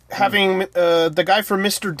having the guy from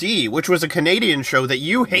Mr. D, which was a Canadian show that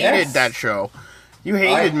you hated. Yes. That show, you I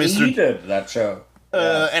hated Mr. hated that show.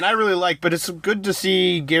 And I really like, but it's good to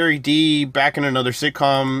see Gary D back in another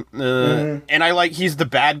sitcom. And I like he's the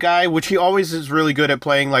bad guy, which he always is really good at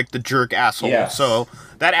playing, like the jerk asshole. Yes. So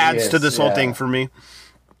that adds to is, this whole yeah. thing for me.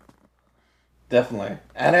 Definitely.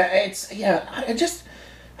 And it's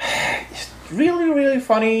really, really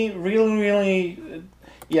funny. Really, really.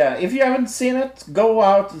 Yeah, if you haven't seen it, go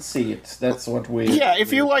out and see it. That's what we. Yeah,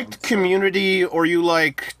 if you liked Community or you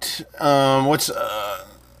liked Parks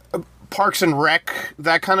and Rec,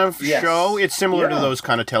 that kind of Yes. show, it's similar to Yeah. those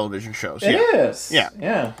kind of television shows. It yeah. is. Yeah.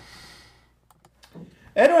 Yeah.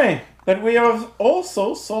 Anyway, but we have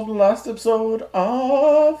also saw the last episode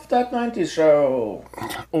of That 90s Show.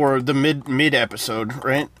 Or the mid episode,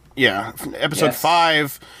 right? Yeah, episode Yes.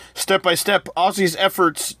 5. Step by step, Ozzy's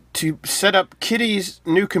efforts to set up Kitty's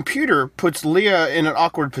new computer puts Leah in an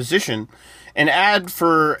awkward position. An ad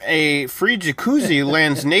for a free jacuzzi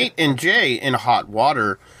lands Nate and Jay in hot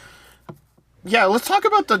water. Yeah, let's talk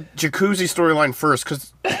about the jacuzzi storyline first,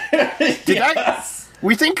 because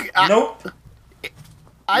we think Nope.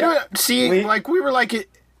 I don't see, we were like,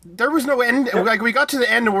 there was no end. Like, we got to the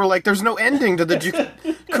end and we're like, there's no ending to the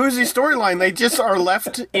jacuzzi storyline. They just are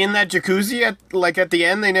left in that jacuzzi at the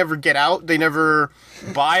end. They never get out. They never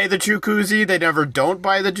buy the jacuzzi. They never don't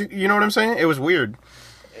buy the, you know what I'm saying? It was weird.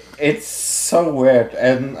 It's so weird,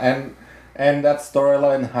 and that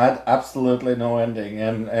storyline had absolutely no ending,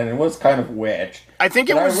 and it was kind of weird. I think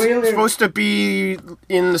it But I was really- supposed to be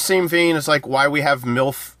in the same vein as like why we have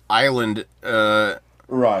MILF Island,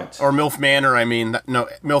 Right. or MILF Manor. I mean, no,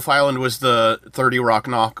 MILF Island was the 30 Rock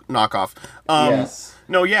knockoff. Yes.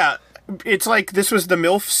 No, yeah, it's like this was the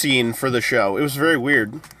MILF scene for the show. It was very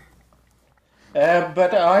weird.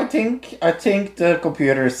 But I think the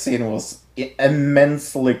computer scene was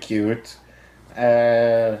immensely cute.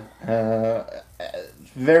 Very,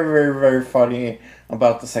 very, very funny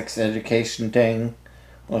about the sex education thing.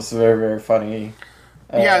 Was very, very funny.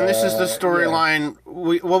 Yeah, and this is the storyline.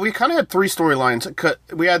 We kind of had 3 storylines.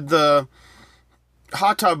 We had the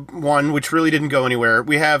hot tub one, which really didn't go anywhere.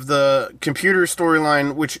 We have the computer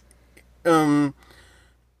storyline, which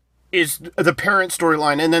is the parent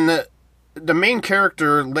storyline, and then the main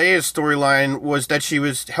character, Leia's storyline, was that she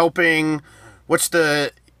was helping. What's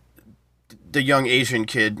the young Asian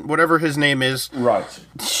kid, whatever his name is. Right.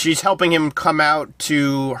 She's helping him come out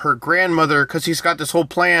to her grandmother because he's got this whole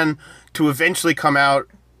plan to eventually come out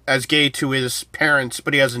as gay to his parents,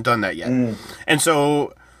 but he hasn't done that yet. And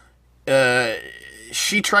so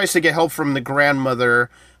she tries to get help from the grandmother,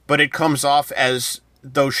 but it comes off as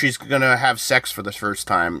though she's going to have sex for the first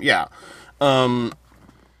time. Yeah. So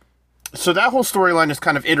that whole storyline is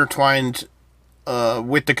kind of intertwined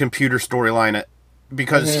with the computer storyline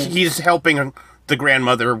because he's helping the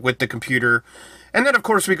grandmother with the computer. And then, of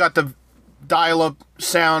course, we got the dial-up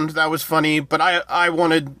sound. That was funny, but I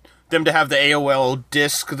wanted them to have the AOL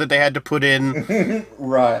disc that they had to put in.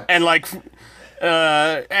 Right. And, like,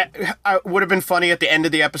 it would have been funny at the end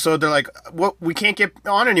of the episode. They're like, "What? We can't get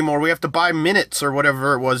on anymore. We have to buy minutes," or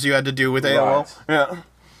whatever it was you had to do with AOL. Right. Yeah.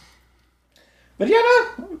 But yeah,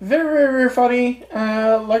 no, very, very, very funny.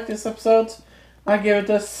 Like this episode. I give it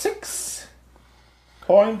a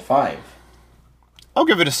 6.5. I'll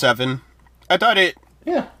give it a 7. I thought it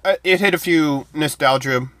hit a few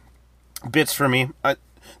nostalgia bits for me.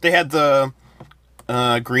 They had the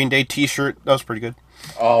Green Day T-shirt. That was pretty good.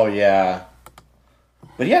 Oh, yeah.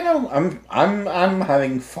 But yeah, no, I'm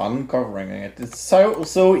having fun covering it. It's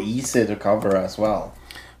so easy to cover as well.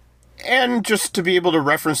 And just to be able to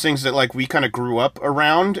reference things that like we kind of grew up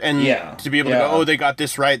around, and to be able to go, oh, they got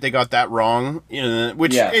this right, they got that wrong, you know,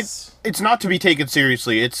 which it's not to be taken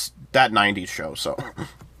seriously. It's that 90s show, so.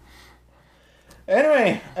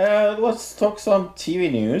 Anyway, let's talk some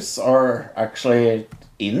TV news, or actually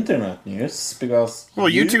internet news, because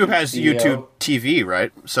YouTube has YouTube TV,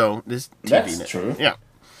 right? So this TV. That's true. Yeah.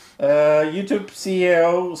 YouTube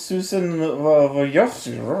CEO Susan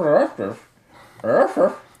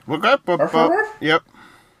Yep.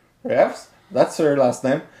 Yes, that's her last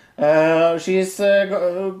name. She's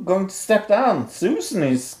going to step down. Susan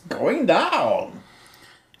is going down.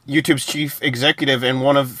 YouTube's chief executive and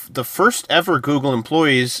one of the first ever Google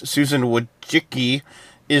employees, Susan Wojcicki,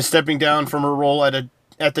 is stepping down from her role at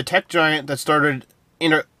the tech giant that started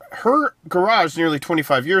in her garage nearly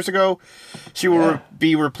 25 years ago. She will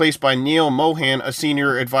be replaced by Neil Mohan, a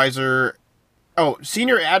senior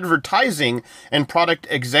advertising and product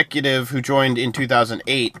executive who joined in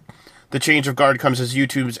 2008. The change of guard comes as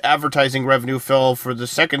YouTube's advertising revenue fell for the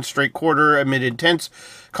second straight quarter amid intense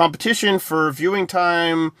competition for viewing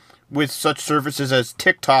time with such services as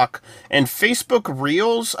TikTok and Facebook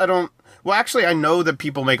Reels. I know that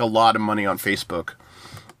people make a lot of money on Facebook.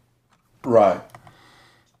 Right.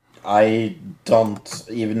 I don't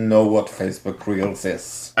even know what Facebook Reels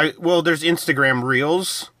is. There's Instagram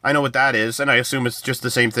Reels. I know what that is, and I assume it's just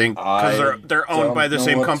the same thing because they're owned by the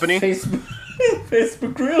same company.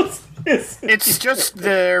 Facebook Reels is. It's just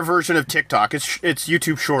their version of TikTok. It's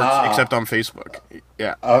YouTube Shorts, except on Facebook.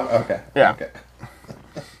 Yeah. Oh, okay. Yeah. Okay.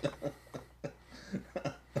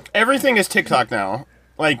 Everything is TikTok now.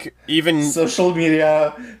 Like even social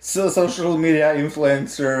media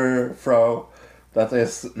influencer from that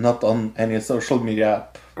is not on any social media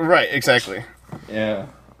app. Right. Exactly. Yeah.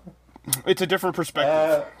 It's a different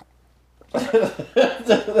perspective.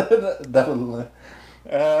 Definitely.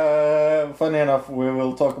 Funny enough, we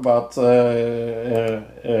will talk about Facebook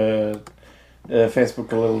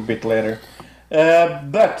a little bit later.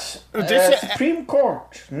 But Supreme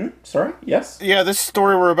Court. Sorry. Yes. Yeah, this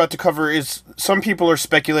story we're about to cover is some people are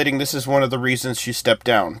speculating this is one of the reasons she stepped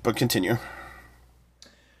down. But continue.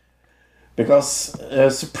 Because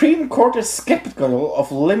Supreme Court is skeptical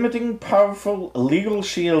of limiting powerful legal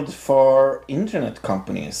shield for internet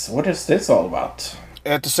companies. What is this all about?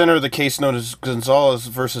 At the center of the case known as Gonzalez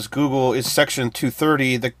versus Google is Section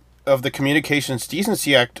 230 of the Communications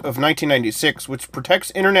Decency Act of 1996, which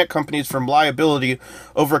protects internet companies from liability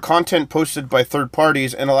over content posted by third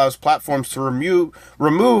parties and allows platforms to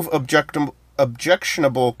remove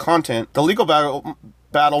objectionable content. The legal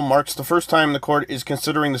battle marks the first time the court is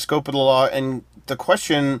considering the scope of the law, and the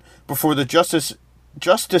question before the justices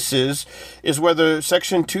is whether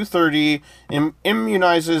Section 230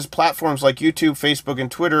 immunizes platforms like YouTube, Facebook,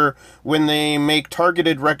 and Twitter when they make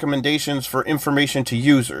targeted recommendations for information to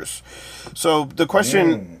users. So the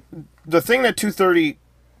question, the thing that 230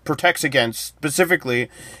 protects against specifically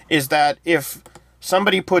is that if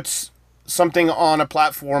somebody puts something on a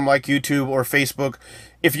platform like YouTube or Facebook,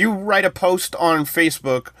 if you write a post on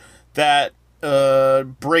Facebook that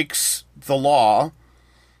breaks the law,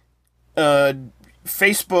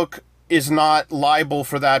 Facebook is not liable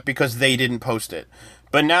for that because they didn't post it.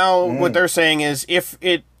 But now what they're saying is if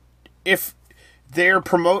the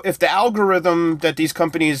algorithm that these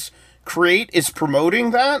companies create is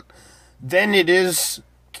promoting that, then it is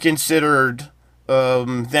considered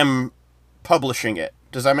them publishing it.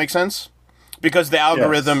 Does that make sense? Because the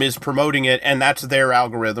algorithm is promoting it, and that's their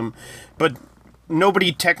algorithm. But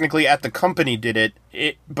nobody technically at the company did it,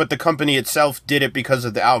 but the company itself did it because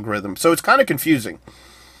of the algorithm. So it's kind of confusing.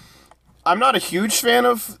 I'm not a huge fan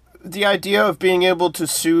of the idea of being able to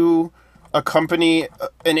sue a company,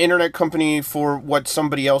 an internet company, for what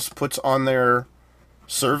somebody else puts on their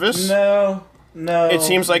service. No. It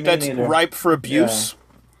seems like that's ripe for abuse,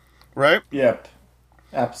 right? Yep,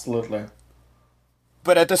 absolutely.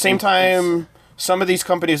 But at the same time, some of these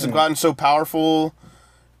companies have gotten so powerful.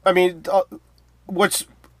 I mean, what's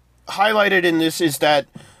highlighted in this is that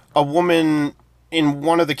a woman in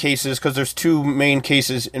one of the cases, because there's two main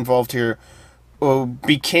cases involved here,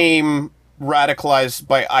 became radicalized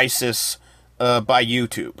by ISIS by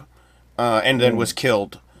YouTube and then was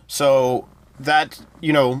killed. So that,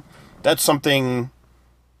 that's something,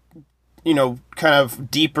 kind of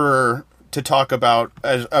deeper to talk about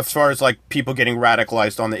as far as like people getting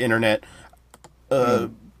radicalized on the internet.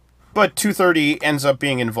 But 230 ends up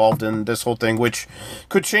being involved in this whole thing, which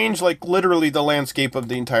could change like literally the landscape of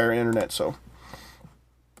the entire internet. So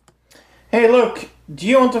Hey, look, do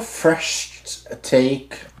you want a fresh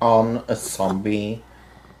take on a zombie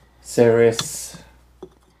series?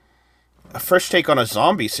 A fresh take on a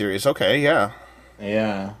zombie series. Okay, yeah.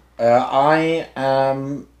 Yeah. I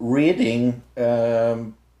am reading a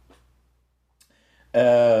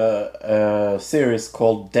series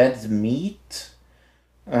called Dead Meat.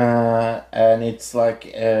 And it's like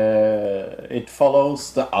it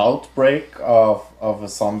follows the outbreak of a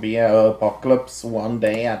zombie apocalypse one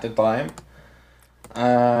day at a time.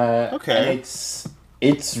 Okay. And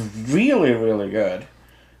it's really, really good.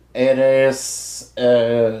 It is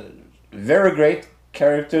very great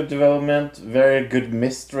character development, very good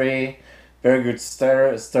mystery, very good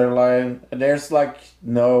storyline. There's like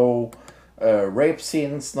no rape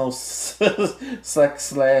scenes, no sex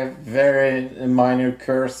slave, very minor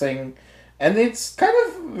cursing, and it's kind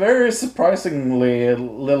of very surprisingly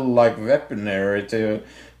little like weaponry to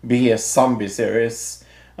be a zombie series.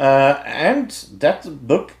 And that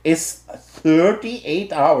book is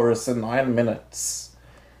 38 hours and 9 minutes.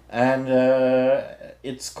 And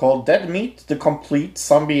it's called Dead Meat, the complete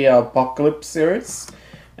zombie apocalypse series.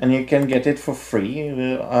 And you can get it for free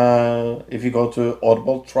if you go to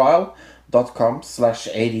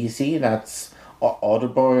audibletrial.com/ADC. That's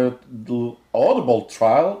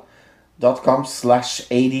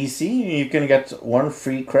audibletrial.com/ADC. You can get one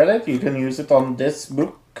free credit. You can use it on this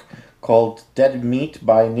book called Dead Meat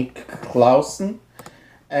by Nick Clausen.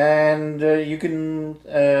 And you can,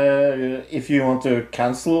 if you want to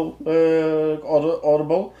cancel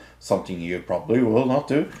Audible, something you probably will not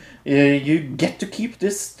do, you get to keep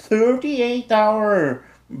this 38-hour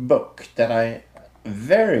book that I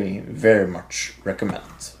very, very much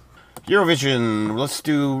recommend. Eurovision. Let's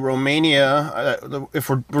do Romania. If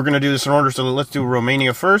we're going to do this in order, so let's do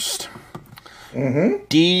Romania first. Mm-hmm.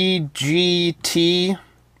 DGT.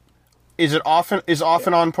 Is off and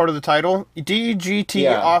on part of the title? DGT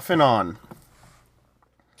off and on.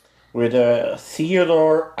 With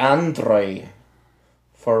Theodore Andrei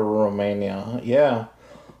for Romania. Yeah.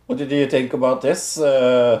 What did you think about this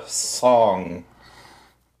song?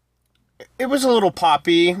 It was a little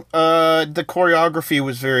poppy. The choreography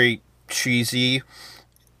was very cheesy.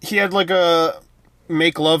 He had like a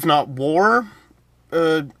 "Make Love Not War"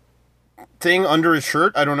 thing under his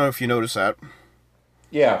shirt. I don't know if you noticed that.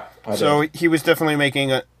 Yeah. So he was definitely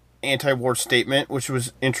making an anti-war statement, which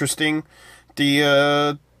was interesting.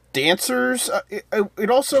 The dancers, it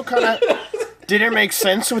also kind of didn't make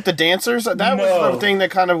sense with the dancers. That was the thing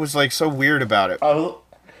that kind of was like so weird about it. I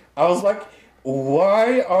was like,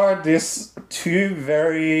 why are these two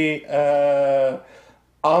very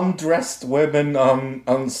undressed women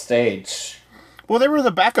on stage? Well, they were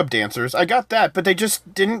the backup dancers. I got that, but they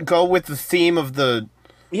just didn't go with the theme of the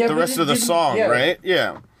rest of the song, right?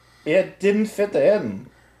 Yeah. It didn't fit in.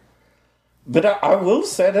 But I will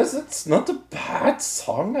say this, it's not a bad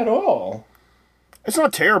song at all. It's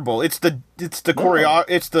not terrible. It's the it's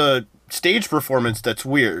the stage performance that's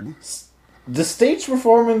weird. The stage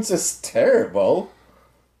performance is terrible,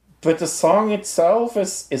 but the song itself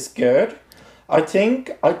is good. I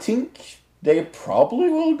think they probably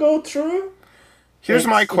will go through. Here's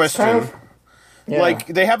my question. Like,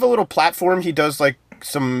 they have a little platform. He does like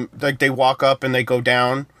they walk up and they go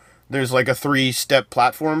down. There's like a 3-step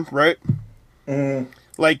platform, right?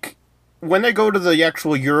 Like, when they go to the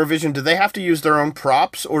actual Eurovision, do they have to use their own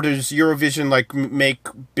props, or does Eurovision like make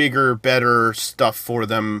bigger, better stuff for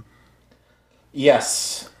them?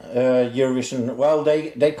 Yes, Eurovision. Well,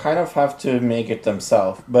 they kind of have to make it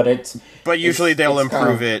themselves, but But usually they'll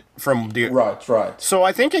improve it from the right. So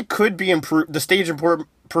I think it could be improved. The stage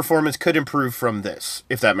performance could improve from this,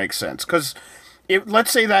 if that makes sense. Because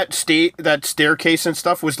let's say that staircase and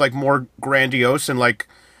stuff was like more grandiose and like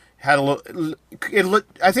had a little.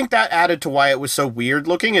 I think that added to why it was so weird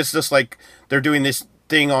looking. It's just like they're doing this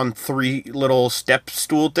thing on 3 little step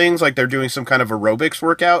stool things, like they're doing some kind of aerobics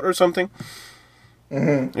workout or something.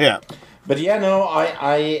 Mm-hmm. Yeah, but yeah, no,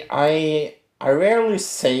 I rarely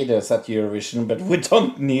say this at Eurovision, but we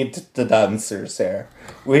don't need the dancers here.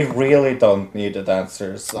 We really don't need the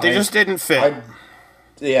dancers. They just didn't fit.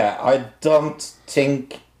 I don't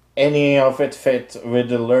think any of it fit with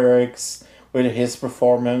the lyrics, with his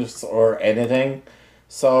performance, or anything.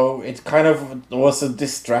 So it kind of was a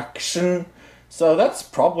distraction. So that's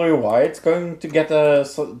probably why it's going to get a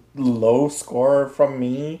low score from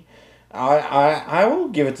me. I will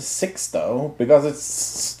give it a 6 though, because it's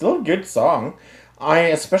still a good song. I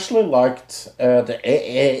especially liked the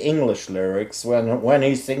English lyrics when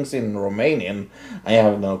he sings in Romanian. I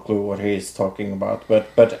have no clue what he's talking about,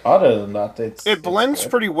 but other than that, it blends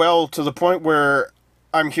pretty well to the point where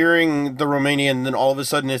I'm hearing the Romanian, then all of a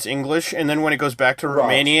sudden it's English, and then when it goes back to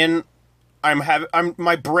Right. Romanian,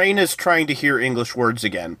 my brain is trying to hear English words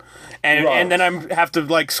again, and Right. and then have to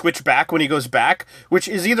like switch back when he goes back, which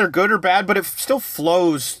is either good or bad, but it still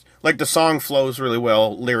flows, like the song flows really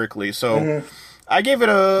well lyrically. So I gave it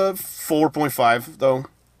a 4.5 though.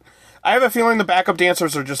 I have a feeling the backup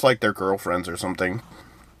dancers are just like their girlfriends or something.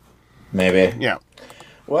 Maybe. Yeah.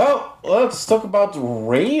 Well, let's talk about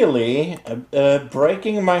really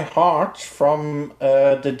breaking my heart from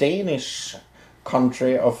the Danish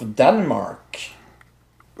country of Denmark.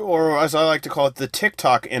 Or as I like to call it, the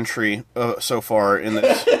TikTok entry so far in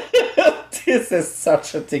this. This is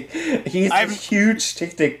such a he's a I'm- huge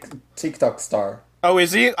TikTok star. Oh,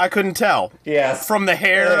 is he? I couldn't tell. Yes. From the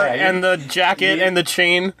hair Yeah, you- and the jacket you- and the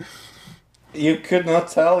chain. You could not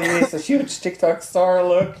tell he's a huge TikTok star,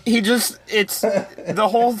 look. It's, the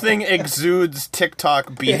whole thing exudes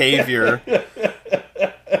TikTok behavior.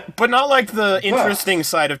 But not like the interesting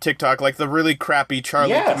side of TikTok, like the really crappy Charlie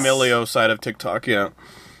Yes. D'Amelio side of TikTok, yeah.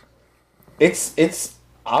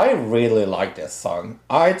 I really like this song.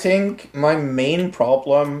 I think my main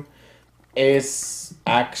problem is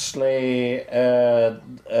actually the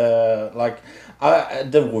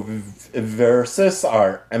verses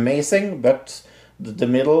are amazing, but the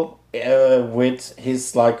middle with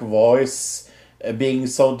his like voice being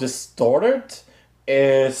so distorted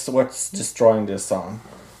is what's destroying this song.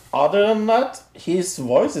 Other than that, his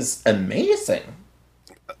voice is amazing.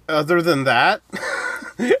 Other than that,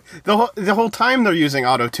 the whole time they're using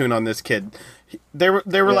auto-tune on this kid. They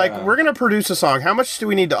were like, we're going to produce a song. How much do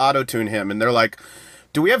we need to auto-tune him? And they're like,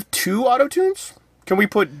 do we have 2 auto-tunes? Can we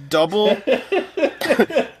put double?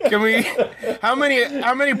 Can we? How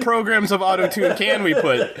many programs of auto-tune can we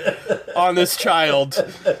put on this child?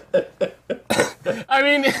 I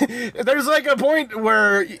mean, there's like a point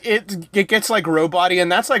where it gets like robot-y,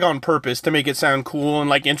 and that's like on purpose to make it sound cool and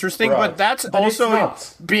like interesting, Right. but that's But it's also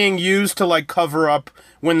not. being used to like cover up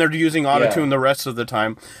when they're using auto-tune Yeah. the rest of the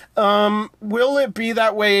time. Will it be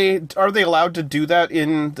that way? Are they allowed to do that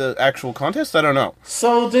in the actual contest? I don't know.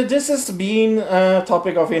 So this has been a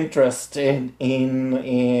topic of interest in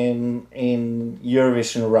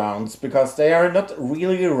Eurovision rounds because they are not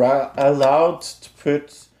really allowed to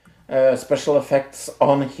put special effects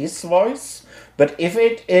on his voice, but if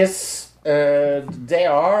it is, they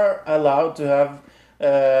are allowed to have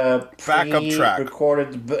Backup track.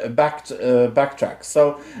 recorded backtrack.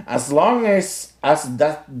 So as long as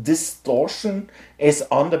that distortion is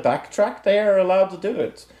on the backtrack, they are allowed to do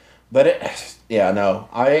it. But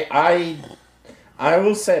I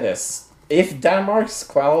will say this: if Denmark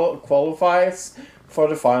qualifies for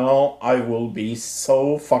the final, I will be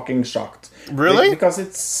so fucking shocked. Really? Because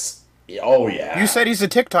it's yeah. You said he's a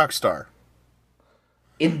TikTok star.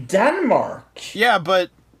 In Denmark. Yeah, but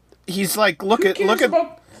he's like, look at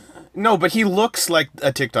no, but he looks like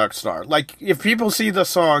a TikTok star. Like, if people see the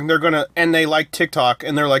song, and they like TikTok,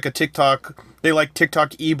 and they're like they like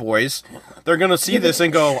TikTok e-boys, they're gonna see this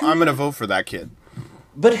and go, I'm gonna vote for that kid.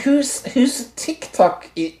 But who's TikTok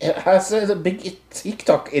has a big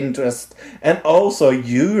TikTok interest and also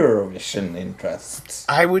Eurovision interests?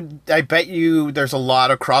 I bet you there's a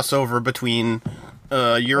lot of crossover between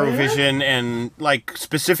Eurovision and, like,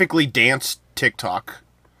 specifically dance TikTok.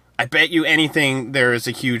 I bet you anything there is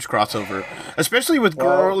a huge crossover. Especially with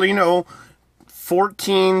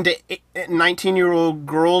 14 to 19-year-old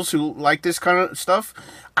girls who like this kind of stuff.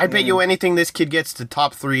 I bet you anything this kid gets to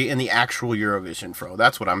top 3 in the actual Eurovision, Fro.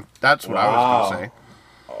 That's what I was going to say.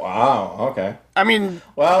 Wow, okay. I mean,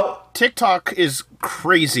 Well, TikTok is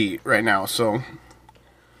crazy right now, so...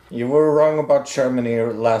 you were wrong about Germany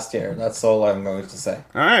last year. That's all I'm going to say.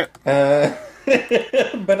 All right.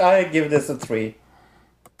 But I give this a 3.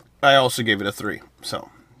 I also gave it a 3, so...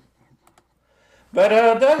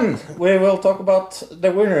 But then we will talk about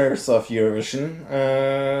the winners of Eurovision.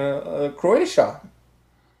 Croatia.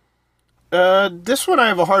 This one I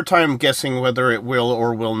have a hard time guessing whether it will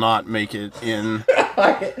or will not make it in.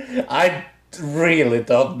 I really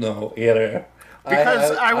don't know either.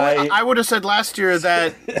 Because I would have said last year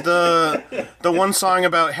that the one song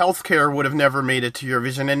about healthcare would have never made it to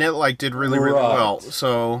Eurovision, and it like did really Right. well.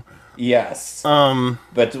 So Yes.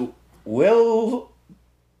 But will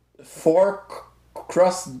 4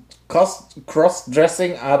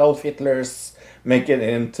 cross-dressing Adolf Hitlers make it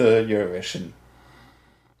into Eurovision?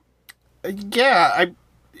 yeah,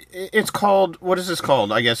 it's called, what is this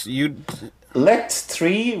called? I guess Let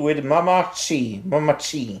 3 with Mama Chi.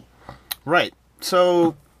 right.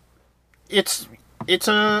 So it's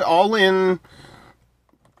a all in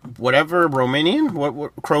whatever Romanian,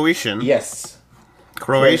 what Croatian. Yes.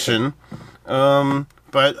 Croatian.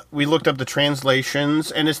 but we looked up the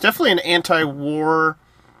translations, and it's definitely an anti-war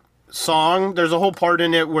song. There's a whole part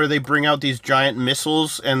in it where they bring out these giant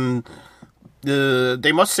missiles, and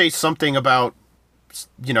they must say something about,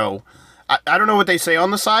 you know, I don't know what they say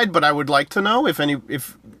on the side, but I would like to know if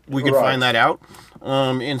we could find that out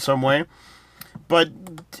in some way. But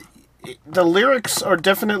the lyrics are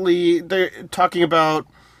definitely, they're talking about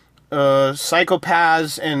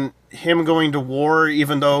psychopaths and him going to war,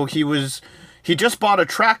 even though he just bought a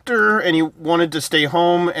tractor and he wanted to stay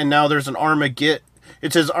home, and now there's an Armageddon.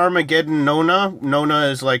 It says Armageddon Nona. Nona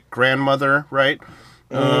is like grandmother, right?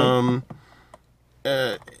 Mm-hmm.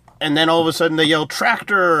 And then all of a sudden they yell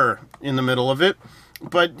tractor in the middle of it.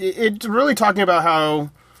 But it's really talking about how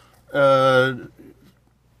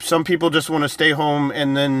some people just want to stay home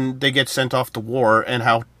and then they get sent off to war, and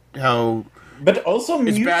how but also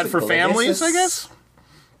it's bad for families, I guess.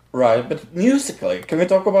 Right, but musically, can we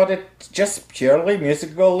talk about it just purely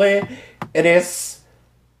musically? It is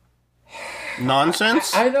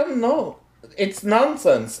nonsense? I don't know. It's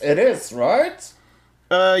nonsense. It is, right?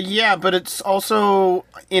 Yeah, but it's also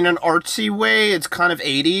in an artsy way. It's kind of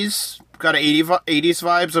 80s. Got 80s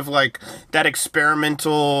vibes of like that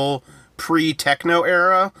experimental pre-techno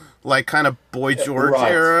era, like kind of Boy George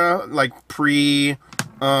era, like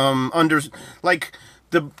like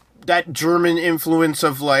that German influence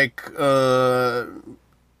of like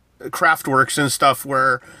Kraftwerks and stuff,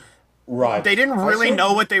 where they didn't really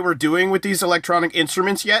know what they were doing with these electronic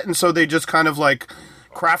instruments yet, and so they just kind of like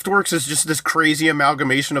Kraftwerks is just this crazy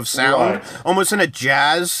amalgamation of sound, almost in a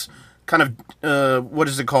jazz kind of what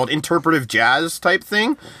is it called, interpretive jazz type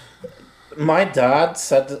thing. My dad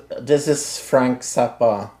said this is Frank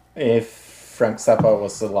Zappa, if Frank Zappa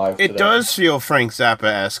was alive today. It does feel Frank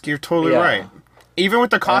Zappa-esque. You're totally right. Even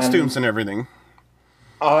with the costumes and everything.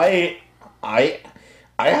 I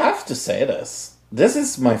have to say this. This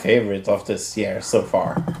is my favorite of this year so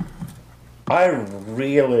far. I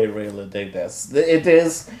really, really dig this. It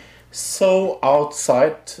is so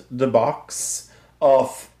outside the box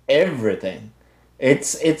of everything.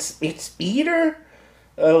 It's either,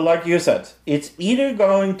 like you said, it's either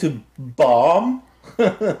going to bomb.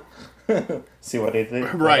 See what it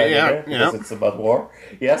is? Right, yeah. Because it's about war.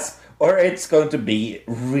 Yes. Or it's going to be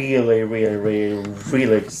really, really, really,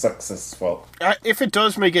 really successful. If it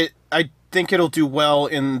does make it, I think it'll do well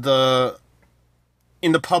in the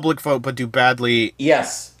public vote, but do badly.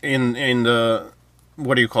 Yes. In the,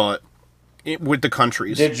 what do you call it? With the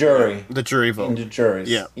countries. The jury. The jury vote. In the juries.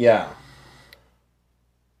 Yeah. Yeah.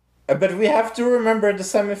 But we have to remember the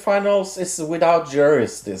semifinals is without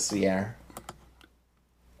juries this year.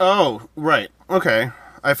 Oh, right. Okay.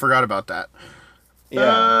 I forgot about that.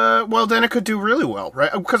 Yeah. Well, then it could do really well,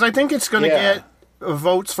 right? Because I think it's going to get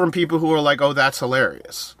votes from people who are like, "Oh, that's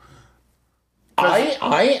hilarious."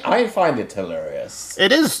 I find it hilarious.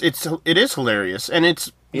 It is. It is hilarious, and it's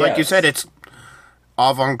like you said. It's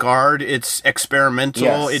avant-garde. It's experimental.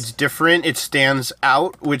 Yes. It's different. It stands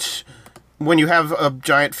out. Which, when you have a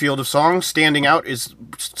giant field of songs, standing out is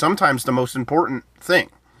sometimes the most important thing.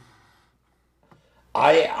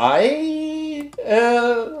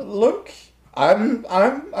 Look. I'm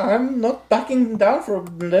not backing down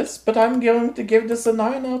from this, but I'm going to give this a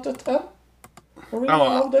 9 out of 10. I really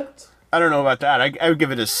loved it. I don't know about that. I would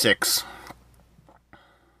give it a 6.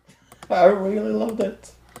 I really loved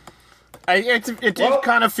it. It did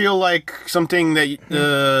kind of feel like something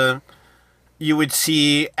that you would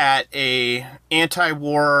see at a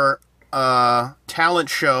anti-war talent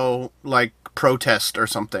show, like Protest or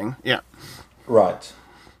something. Yeah. Right.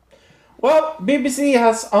 Well, BBC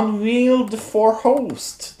has unveiled 4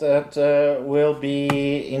 hosts that will be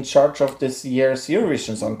in charge of this year's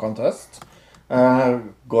Eurovision Song Contest.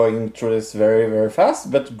 Going through this very, very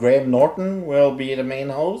fast, but Graham Norton will be the main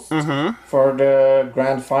host for the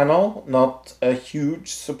grand final. Not a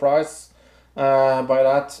huge surprise by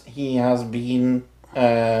that. He has been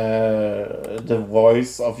the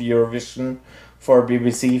voice of Eurovision for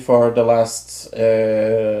BBC for the last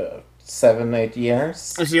 7-8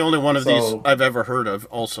 years. It's the only one of these I've ever heard of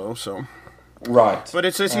also, so. Right. But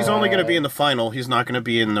it says he's only going to be in the final. He's not going to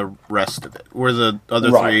be in the rest of it. Where the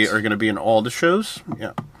other 3 are going to be in all the shows.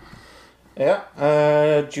 Yeah. Yeah.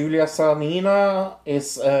 Julia Sanina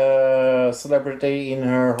is a celebrity in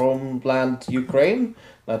her homeland, Ukraine.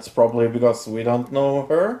 That's probably because we don't know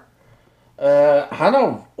her.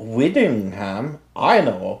 Hannah Whittingham, I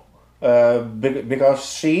know. Because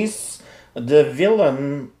she's the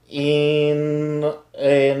villain in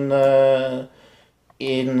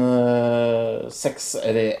Sex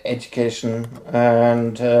Education,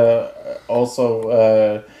 and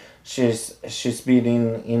also she's been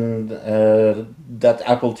in that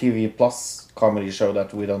Apple TV Plus comedy show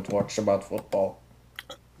that we don't watch about football.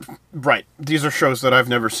 Right. These are shows that I've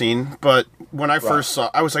never seen, but when I first saw,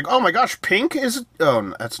 I was like, "Oh my gosh, Pink is." Oh,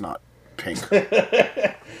 no, that's not Pink.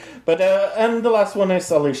 But and the last one is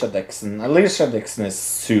Alicia Dixon. Alicia Dixon is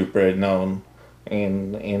super known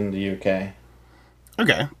in the UK.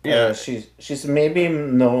 Okay. Yeah. She's maybe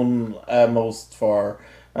known most for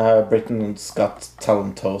Britain's Got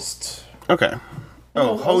Talent host. Okay.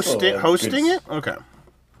 Oh, Also a hosting good- it? Okay.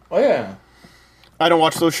 Oh yeah, I don't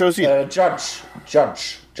watch those shows either. Judge.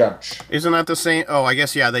 Isn't that the same? Oh, I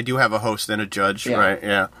guess, yeah, they do have a host and a judge, Yeah. right?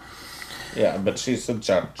 Yeah. Yeah, but she's a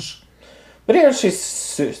judge. But yeah, she's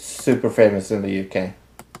super famous in the UK.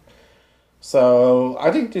 So I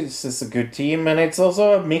think this is a good team, and it's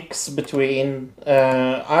also a mix between.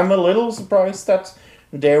 I'm a little surprised that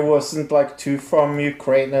there wasn't like 2 from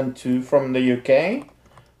Ukraine and 2 from the UK,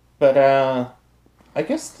 but I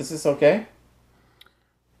guess this is okay.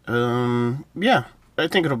 Yeah, I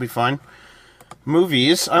think it'll be fine.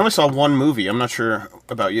 Movies. I only saw one movie. I'm not sure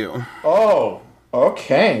about you. Oh,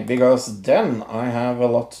 okay, because then I have a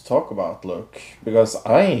lot to talk about, Luke. Because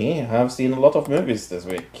I have seen a lot of movies this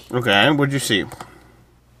week. Okay, what'd you see?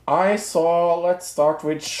 I saw, let's start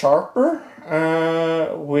with Sharper,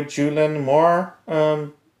 with Julianne Moore,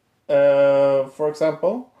 for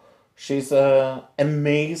example. She's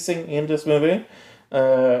amazing in this movie.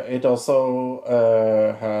 It also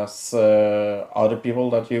has other people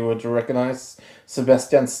that you would recognize.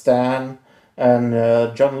 Sebastian Stan and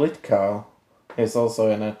John Lithgow is also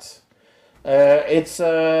in it. It's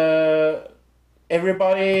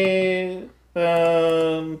everybody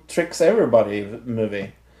tricks everybody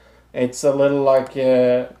movie. It's a little like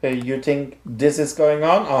you think this is going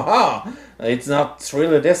on. Aha! It's not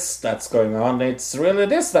really this that's going on. It's really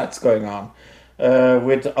this that's going on.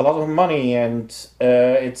 With a lot of money, and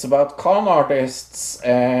it's about con artists.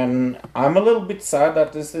 And I'm a little bit sad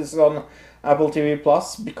that this is on Apple TV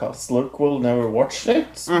Plus because Luke will never watch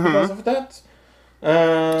it because of that.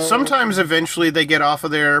 Sometimes eventually they get off of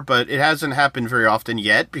there, but it hasn't happened very often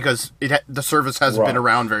yet because the service hasn't been Right.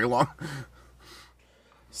 around very long.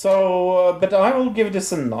 So, but I will give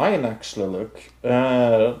this a 9 actually, Luke.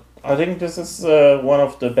 I think this is one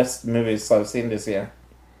of the best movies I've seen this year.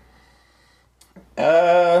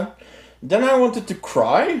 Then I wanted to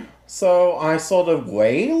cry, so I saw The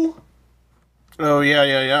Whale. Oh,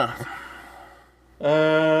 yeah.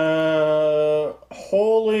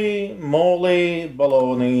 Holy moly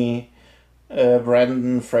baloney.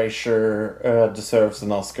 Brendan Fraser deserves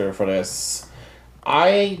an Oscar for this.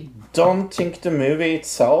 I don't think the movie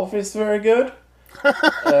itself is very good.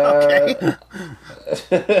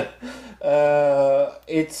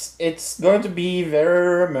 It's going to be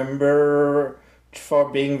very remembered for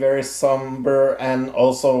being very somber and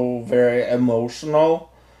also very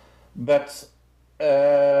emotional, but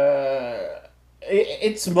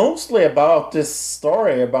it's mostly about this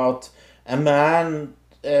story about a man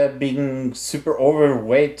being super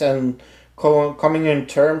overweight and coming in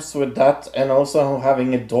terms with that, and also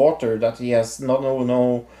having a daughter that he has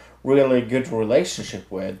no really good relationship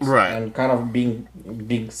with, Right. and kind of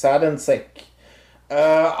being sad and sick.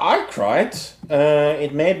 I cried.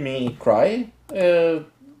 It made me cry.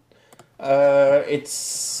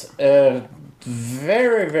 It's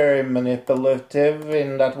very, very manipulative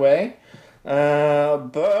in that way.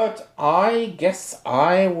 But I guess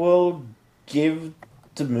I will give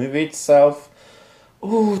the movie itself.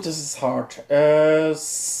 Ooh, this is hard.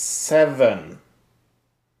 7.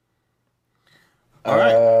 All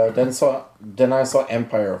right. Then I saw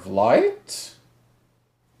Empire of Light.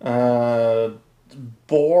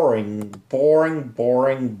 Boring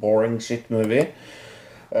shit movie.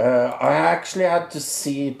 I actually had to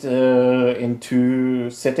see it in 2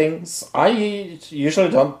 sittings. I usually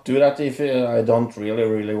don't do that if I don't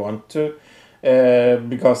really want to,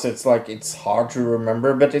 because it's hard to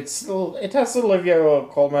remember. But it has Olivia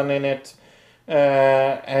Colman in it,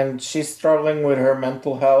 and she's struggling with her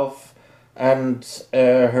mental health, and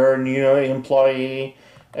her new employee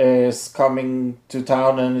is coming to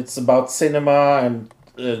town, and it's about cinema, and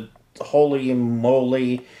holy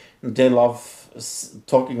moly, they love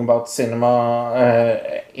talking about cinema,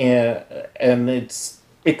 and it's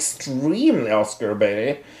extremely Oscar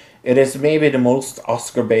baity. It is maybe the most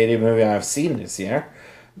Oscar baity movie I've seen this year.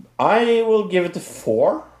 I will give it a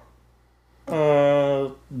 4.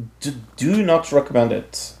 Do not recommend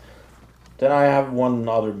it. Then I have one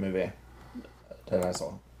other movie that I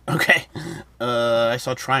saw. Okay. I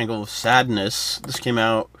saw Triangle of Sadness. This came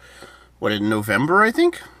out, in November, I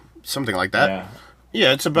think? Something like that. Yeah.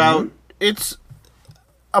 Yeah, it's about... It's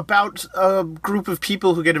about a group of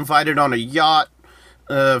people who get invited on a yacht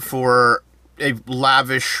for a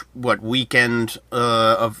lavish weekend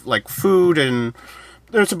of like food, and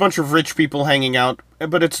there's a bunch of rich people hanging out,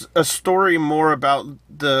 but it's a story more about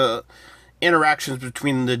the interactions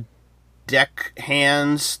between the deck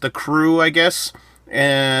hands, the crew, I guess,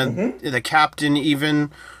 and the captain,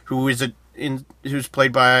 even, who's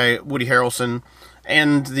played by Woody Harrelson,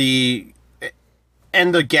 and the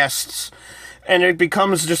guests, and it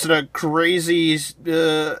becomes just a crazy.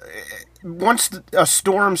 Once a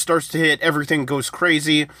storm starts to hit, everything goes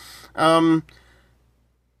crazy.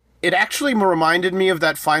 It actually reminded me of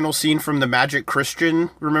that final scene from The Magic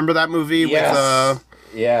Christian. Remember that movie? Yes.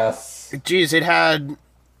 Yes. Geez, it had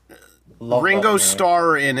Love Ringo that movie.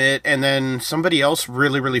 Starr in it, and then somebody else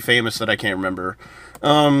really, really famous that I can't remember.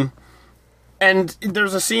 And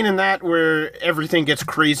there's a scene in that where everything gets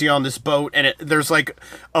crazy on this boat, and there's like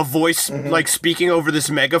a voice like speaking over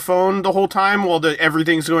this megaphone the whole time while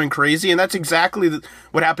everything's going crazy, and that's exactly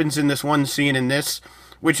what happens in this one scene in this,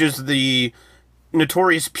 which is the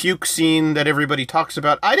notorious puke scene that everybody talks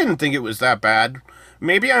about. I didn't think it was that bad.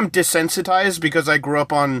 Maybe I'm desensitized because I grew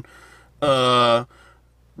up on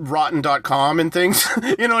rotten.com and things,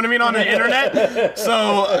 you know what I mean, on the internet.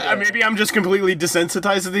 So maybe I'm just completely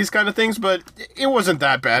desensitized to these kind of things, but it wasn't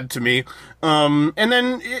that bad to me. And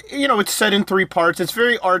then, it's set in 3 parts. It's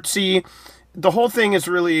very artsy. The whole thing is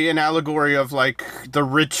really an allegory of like the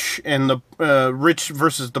rich and the rich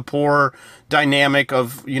versus the poor dynamic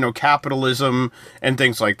of, capitalism and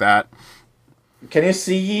things like that. Can you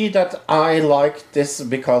see that I like this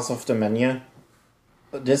because of the menu?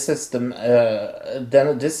 This is the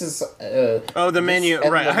the menu,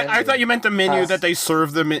 right? I thought you meant the menu that they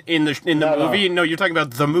serve them in the movie. No, you're talking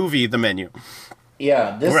about the movie, the menu.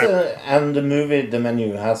 Yeah, this Right. and the movie, the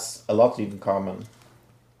menu has a lot in common.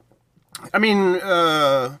 I mean,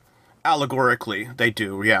 allegorically, they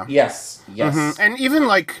do, yeah. Yes. And even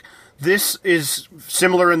like this is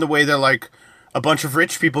similar in the way that like a bunch of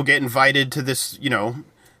rich people get invited to this,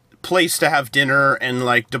 place to have dinner and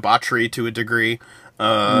like debauchery to a degree.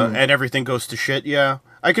 And everything goes to shit, yeah.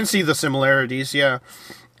 I can see the similarities, yeah.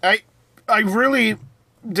 I really,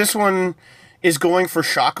 this one is going for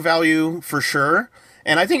shock value for sure,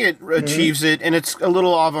 and I think it achieves it, and it's a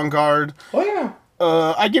little avant-garde. Oh, yeah.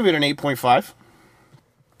 I give it an 8.5.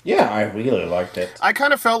 Yeah, I really liked it. I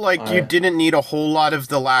kind of felt like you didn't need a whole lot of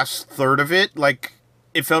the last third of it, like,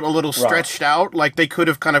 it felt a little stretched out, like they could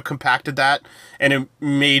have kind of compacted that, and it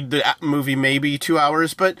made the movie maybe 2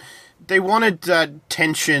 hours, but they wanted that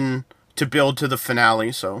tension to build to the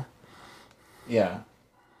finale, so. Yeah.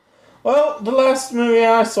 Well, the last movie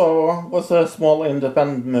I saw was a small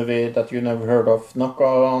independent movie that you never heard of. Knock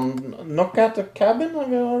at the Cabin. Have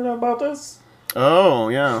you heard about this? Oh,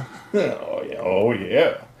 yeah. Oh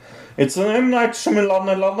yeah. It's an M. Night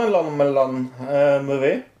Shyamalan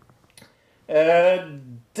movie.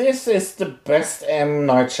 This is the best M.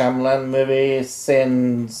 Night Shyamalan movie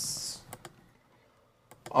since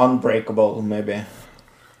Unbreakable, maybe.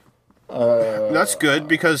 That's good,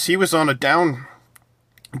 because he was on a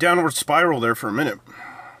downward spiral there for a minute.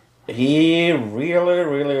 He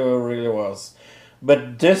really was.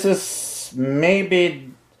 But this is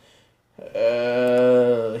maybe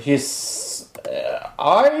his...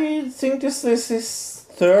 I think this is his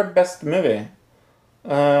 3rd best movie.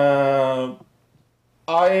 I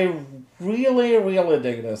really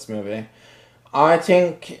dig this movie. I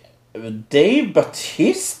think Dave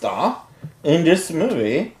Bautista in this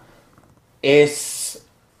movie is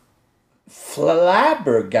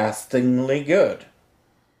flabbergastingly good.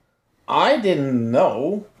 I didn't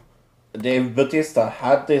know Dave Bautista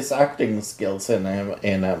had these acting skills in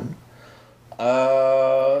him.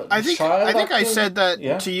 I think I said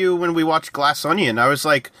that to you when we watched Glass Onion. I was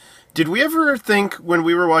like, did we ever think when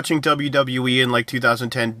we were watching WWE in like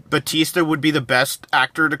 2010, Batista would be the best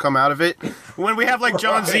actor to come out of it? When we have like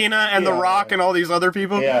John Cena and The Rock and all these other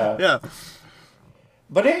people? Yeah.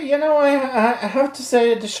 But I have to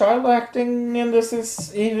say the child acting in this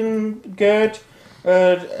is even good.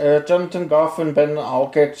 Jonathan Goff and Ben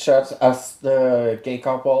Alkich as the gay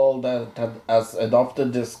couple that has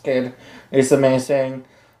adopted this kid is amazing.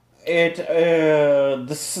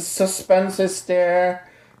 The suspense is there,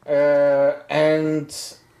 and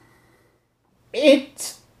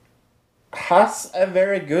it has a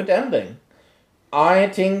very good ending. I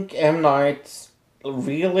think M. Night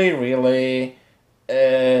really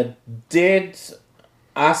did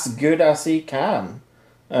as good as he can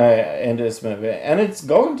in this movie, and it's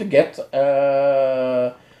going to get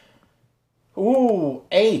 8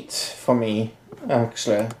 for me.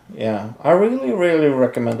 Actually, yeah, I really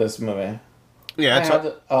recommend this movie. Yeah, I it's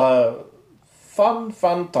had a fun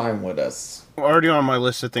time with this. already on my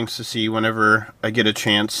list of things to see whenever I get a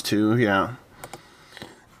chance to, yeah.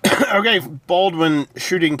 Okay, Baldwin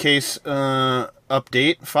shooting case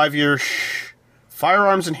update. 5-year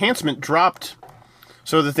firearms enhancement dropped.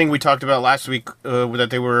 So the thing we talked about last week, that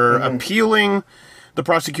they were appealing the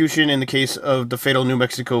prosecution in the case of the fatal New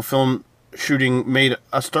Mexico film shooting, made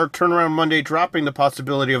a stark turnaround Monday, dropping the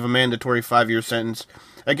possibility of a mandatory 5-year sentence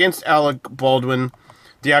against Alec Baldwin.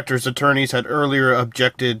 The actor's attorneys had earlier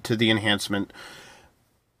objected to the enhancement.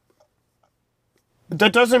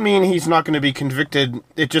 That doesn't mean he's not going to be convicted.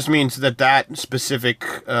 It just means that specific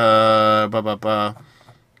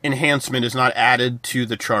enhancement is not added to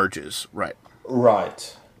the charges. Right.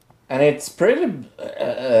 Right. And it's pretty...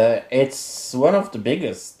 it's one of the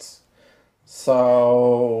biggest.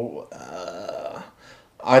 So...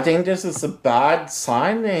 I think this is a bad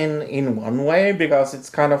sign in one way, because it's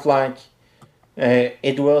kind of like...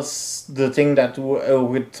 it was the thing that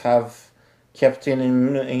would have kept him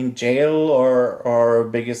in jail or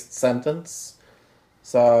biggest sentence.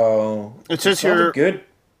 So it says it's not here good.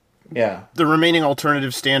 Yeah. The remaining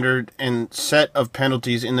alternative standard and set of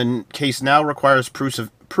penalties in the case now requires proof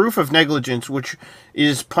of negligence, which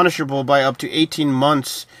is punishable by up to 18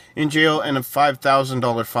 months in jail and a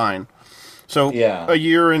 $5,000 fine. So Yeah. a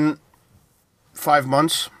year and 5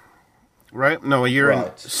 months, right? No, a year and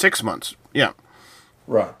Right. 6 months. Yeah.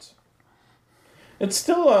 Right. It's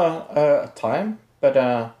still a time, but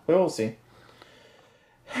we will see.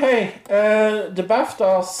 Hey, the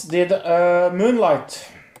BAFTAs did Moonlight.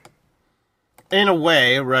 In a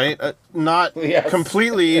way, right? Not Yes.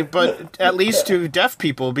 completely, but at least to deaf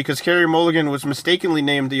people, because Carey Mulligan was mistakenly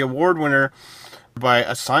named the award winner by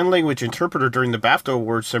a sign language interpreter during the BAFTA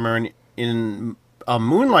Awards ceremony in a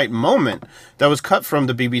Moonlight moment that was cut from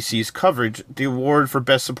the BBC's coverage. The award for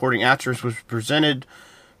Best Supporting Actress was presented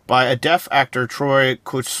by a deaf actor, Troy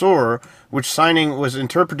Kotsur, which signing was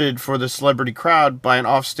interpreted for the celebrity crowd by an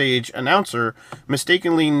offstage announcer,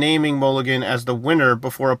 mistakenly naming Mulligan as the winner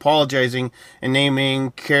before apologizing and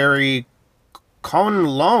naming Carrie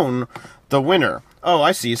Conlone the winner. Oh,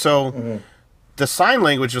 I see. So the sign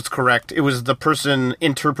language was correct. It was the person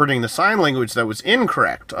interpreting the sign language that was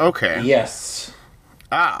incorrect. Okay. Yes.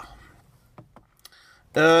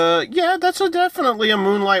 Yeah, that's definitely a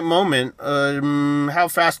Moonlight moment. How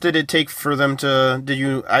fast did it take for them to?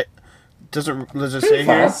 Does it say Pretty here?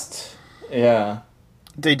 fast. Yeah.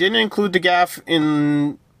 They didn't include the gaffe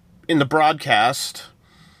in the broadcast,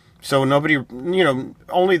 so nobody,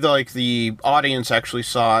 only the audience actually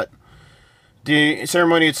saw it. The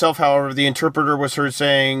ceremony itself, however, the interpreter was heard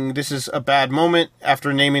saying, "This is a bad moment,"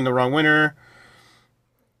 after naming the wrong winner.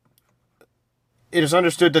 It is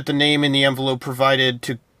understood that the name in the envelope provided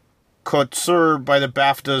to Kotsur by the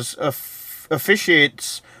BAFTA's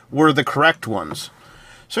officiates were the correct ones.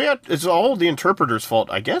 So yeah, it's all the interpreter's fault,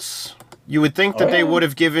 I guess. You would think that they would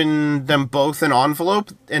have given them both an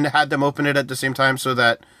envelope and had them open it at the same time, so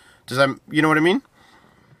that... you know what I mean?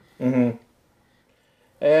 Mm-hmm.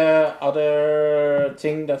 Other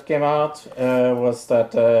thing that came out was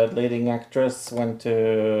that leading actress went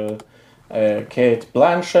to... Kate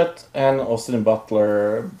Blanchett and Austin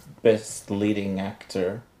Butler, Best Leading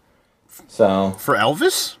Actor. So For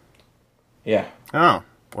Elvis? yeah. Oh,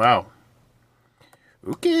 wow.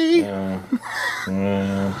 Okay.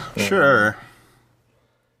 Sure.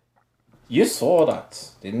 You saw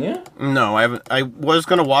that, didn't you? No, I haven't. I was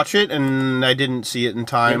gonna watch it and I didn't see it in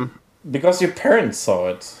time. Because your parents saw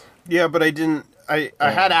it. Yeah, but I didn't. I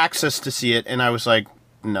had access to see it and I was like,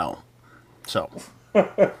 no. So.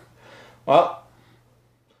 Well,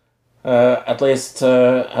 at least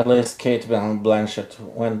Kate Blanchett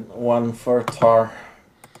won for Tar.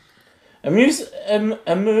 A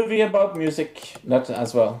movie about music, that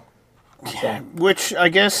as well. So. Which I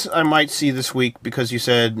guess I might see this week because you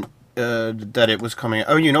said that it was coming.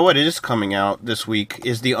 Oh, you know what is coming out this week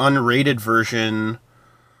is the unrated version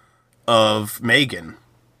of Megan.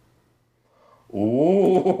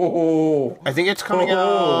 Ooh. I think it's coming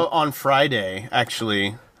out on Friday,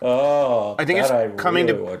 actually. Oh, I think it's coming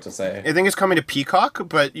really to. want to say. I think it's coming to Peacock,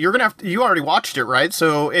 but you're gonna have to. You already watched it, right?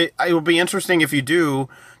 So it will be interesting if you do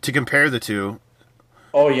to compare the two.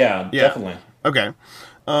 Oh yeah, Yeah. definitely. Okay.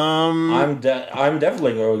 I'm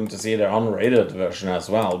definitely going to see the unrated version as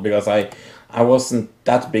well, because I wasn't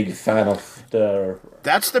that big fan of the.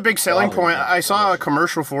 That's the big selling Wow. point. I saw a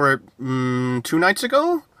commercial for it 2 nights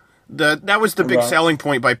ago. That was the big Right. selling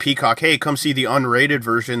point by Peacock. Hey, come see the unrated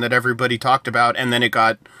version that everybody talked about, and then it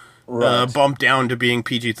got Right. bumped down to being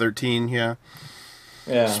PG-13. Yeah.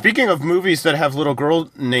 Yeah. Speaking of movies that have little girl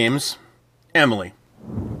names, Emily.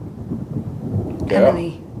 Yeah.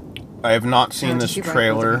 Emily. I have not seen How did this you write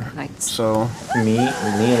trailer, Wuthering Heights? so Me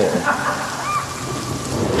neither.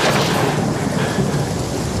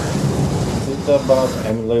 Is it about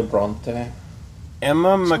Emily Bronte?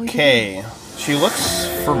 Emma McKay. She looks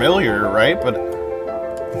familiar, right? But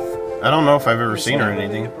I don't know if I've ever seen her in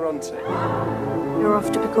anything. You're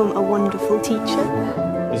off to become a wonderful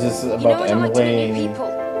teacher. Is this You know about I don't like to meet Emily new people.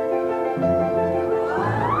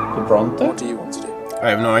 Bronte? What do you want to do? I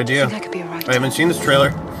have no I idea. think I could be a writer. I haven't seen this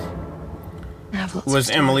trailer. I have lots of Was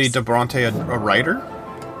Emily stories. de Bronte a writer?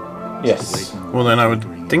 Yes. Well, then I would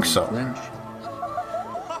think so.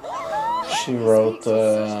 She wrote,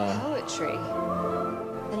 Poetry.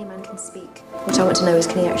 Any man can speak. What I want to know is,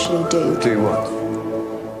 can he actually do? Do what?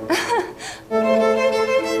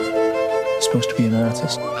 You're supposed to be an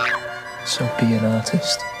artist. So be an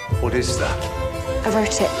artist. What is that? I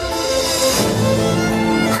wrote it.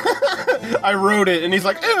 I wrote it, and he's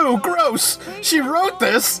like, ew, gross! She wrote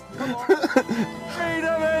this!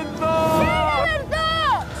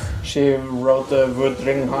 she wrote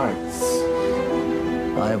Wuthering Heights.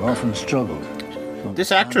 I have often struggled.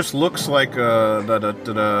 This actress looks like, why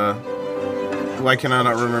can I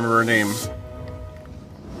not remember her name?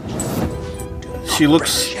 She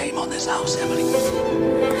looks... Shame on this house, Emily.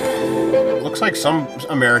 Looks like some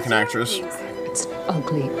American actress. It's an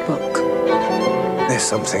ugly book. There's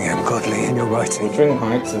something ungodly in your writing. Wuthering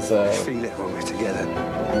Heights is Feel it when we're together.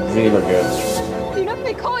 really good. You know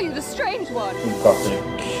they call you the strange one. Gothic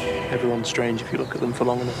Everyone's strange if you look at them for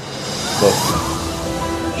long enough. book.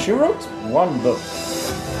 She wrote one book.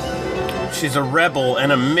 She's a rebel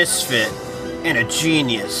and a misfit and a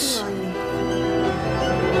genius.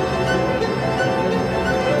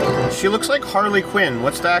 She looks like Harley Quinn.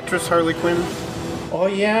 What's the actress Harley Quinn? Oh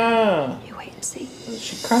yeah, You wait and see.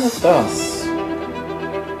 she kind of does.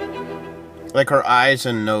 Like her eyes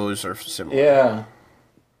and nose are similar. Yeah.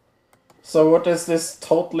 So what is this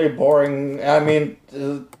totally boring, I mean,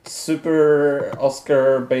 super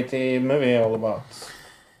Oscar baity movie all about?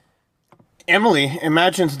 Emily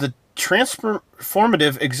imagines the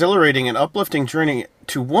transformative, exhilarating, and uplifting journey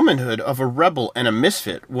to womanhood of a rebel and a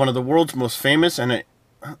misfit, one of the world's most famous and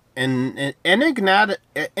enigmatic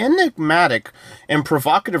and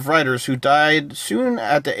provocative writers who died soon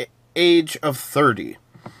at the age of 30.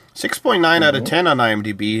 6.9 out of 10 on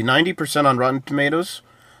IMDb, 90% on Rotten Tomatoes,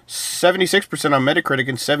 76% on Metacritic,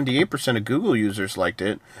 and 78% of Google users liked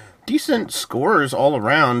it. Decent scores all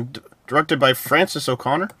around, directed by Francis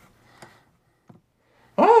O'Connor.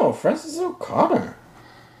 Oh, Francis O'Connor.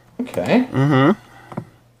 Okay. Mm-hmm.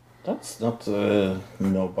 That's not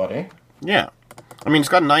nobody. Yeah. I mean, it's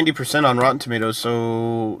got 90% on Rotten Tomatoes,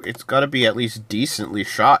 so it's got to be at least decently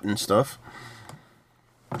shot and stuff.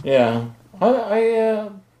 Yeah.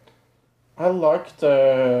 I liked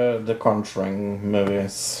the Conjuring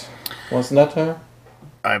movies. Wasn't that her?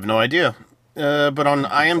 I have no idea. But on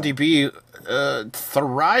IMDb,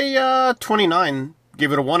 Thoraya29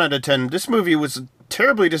 gave it a 1 out of 10. This movie was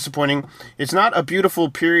terribly disappointing. It's not a beautiful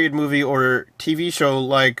period movie or TV show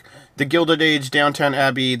like The Gilded Age, Downton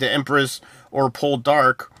Abbey, The Empress, or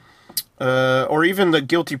Poldark, or even the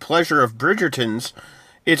guilty pleasure of Bridgerton's.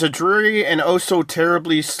 It's a dreary and oh so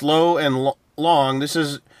terribly slow and long. This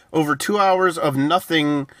is over 2 hours of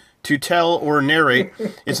nothing to tell or narrate.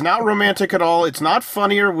 It's not romantic at all. It's not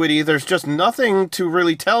funny or witty. There's just nothing to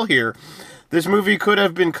really tell here. This movie could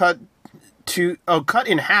have been cut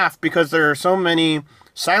in half because there are so many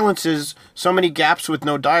silences, so many gaps with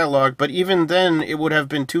no dialogue, but even then it would have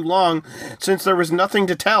been too long since there was nothing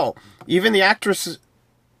to tell. Even the actress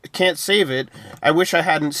can't save it. I wish I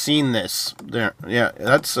hadn't seen this. There, yeah,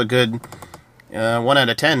 that's a good 1 out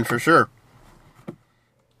of 10 for sure.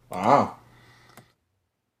 Wow.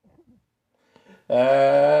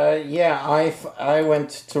 I went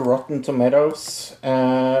to Rotten Tomatoes.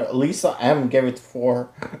 Lisa M gave it four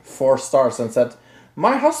stars and said,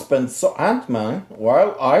 "My husband saw Ant-Man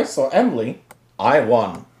while I saw Emily. I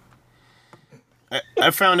won."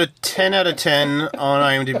 I found a 10 out of 10 on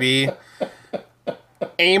IMDb.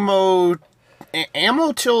 Ammo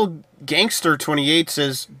Till Gangster 28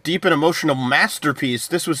 says, "Deep and emotional masterpiece.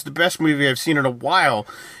 This was the best movie I've seen in a while.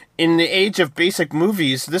 In the age of basic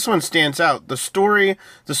movies, this one stands out. The story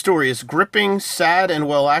is gripping, sad, and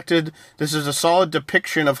well acted. This is a solid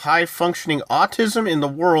depiction of high-functioning autism in the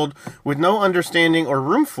world with no understanding or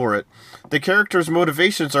room for it. The characters'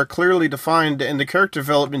 motivations are clearly defined, and the character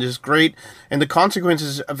development is great, and the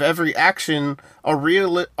consequences of every action are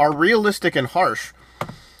realistic and harsh.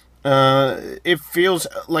 It feels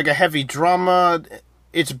like a heavy drama.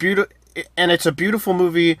 It's beautiful, and it's a beautiful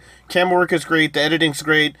movie. Camera work is great. The editing's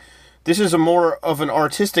great. This is a more of an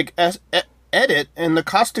artistic edit, and the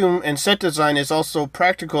costume and set design is also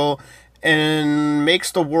practical and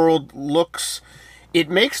makes the world looks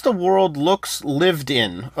lived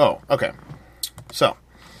in. Oh, okay. So,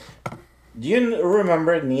 Do you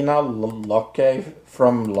remember Nina Locke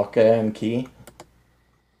from Locke and Key?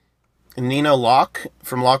 Nina Locke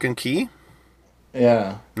from Lock and Key?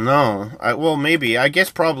 Yeah. No. Well, maybe. I guess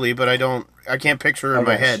probably, but I can't picture her in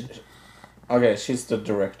my head. Okay, she's the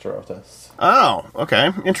director of this. Oh,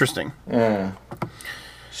 okay. Interesting. Yeah.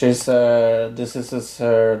 She's, this is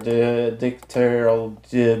her directorial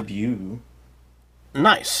debut.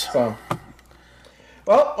 Nice. So,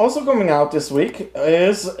 well, also coming out this week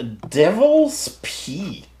is Devil's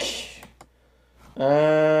Peak.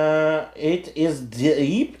 It is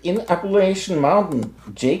deep in Appalachian Mountain.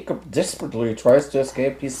 Jacob desperately tries to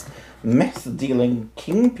escape his meth-dealing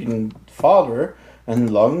kingpin father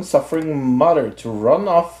and long-suffering mother to run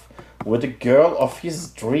off with the girl of his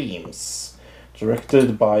dreams.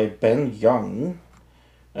 Directed by Ben Young,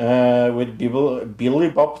 with Billy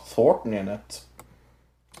Bob Thornton in it.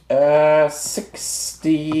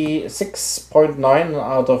 66.9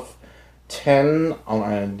 out of 10 on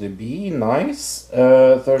IMDb, nice.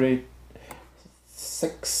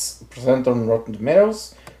 36% on Rotten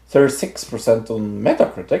Tomatoes, 36% on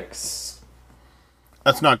Metacritics.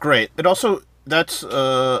 That's not great. That's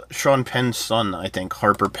Sean Penn's son, I think,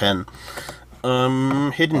 Harper Penn.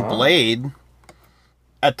 Hidden Blade.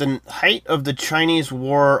 At the height of the Chinese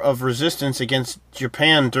War of Resistance against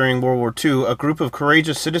Japan during World War II, a group of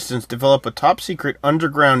courageous citizens develop a top-secret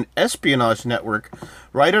underground espionage network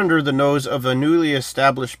right under the nose of a newly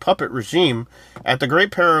established puppet regime. At the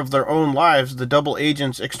great peril of their own lives, the double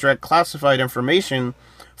agents extract classified information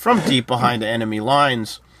from deep behind the enemy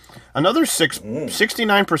lines. Another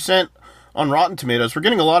 69% on Rotten Tomatoes. We're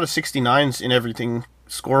getting a lot of 69s in everything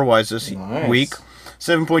score-wise this week.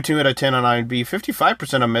 7.2 out of 10 on IMDb,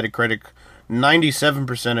 55% on Metacritic,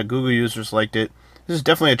 97% of Google users liked it. This is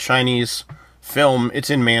definitely a Chinese film. It's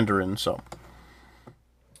in Mandarin, so.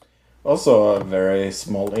 Also a very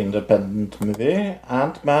small independent movie,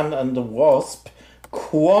 Ant-Man and the Wasp,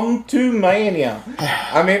 Quantumania.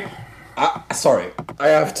 I mean, sorry, I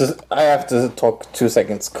have to talk 2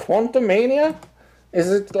 seconds. Quantumania? Is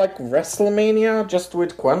it like WrestleMania just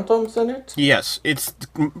with quantums in it? Yes, it's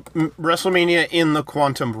WrestleMania in the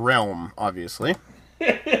quantum realm, obviously.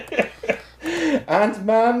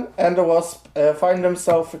 Ant-Man and the Wasp find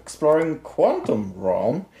themselves exploring quantum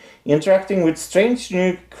realm, interacting with strange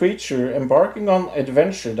new creature, embarking on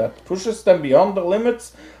adventure that pushes them beyond the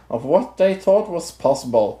limits of what they thought was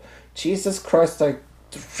possible. Jesus Christ, I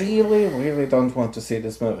really, really don't want to see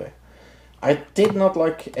this movie. I did not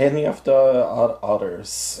like any of the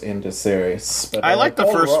others in the series. But I like the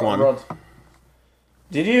first one.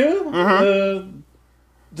 Did you? Mm-hmm.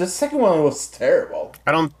 The second one was terrible.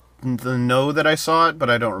 I don't know that I saw it, but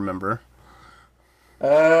I don't remember.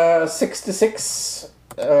 66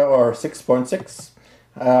 or 6.6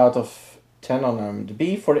 out of 10 on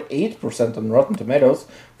IMDb, 48% on Rotten Tomatoes,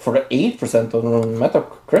 48% on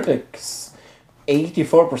Metacritic.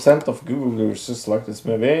 84% of Google users like this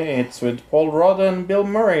movie. It's with Paul Rudd and Bill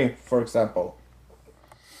Murray, for example.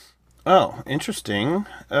 Oh, interesting.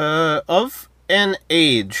 Of an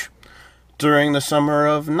age during the summer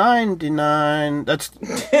of 99. That's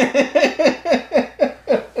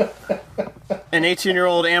an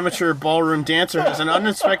 18-year-old amateur ballroom dancer has an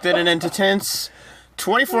unexpected and intense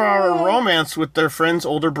 24-hour romance with their friend's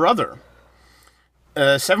older brother.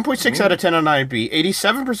 7.6 out of 10 on IMDb,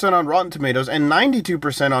 87% on Rotten Tomatoes, and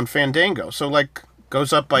 92% on Fandango. So,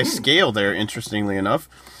 goes up by scale there, interestingly enough.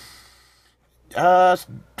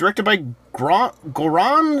 Directed by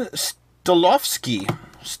Goran Stolovsky.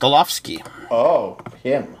 Oh,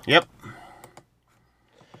 him. Yep.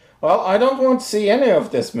 Well, I don't want to see any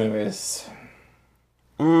of these movies.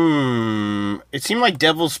 It seemed like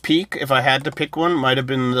Devil's Peak, if I had to pick one, might have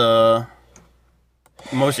been the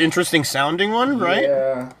most interesting sounding one, right?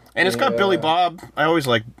 Yeah. And it's got Billy Bob. I always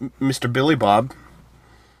like Mr. Billy Bob.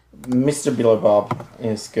 Mr. Billy Bob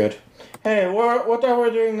is good. Hey, what are we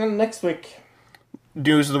doing next week?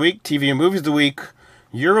 News of the week, TV and movies of the week,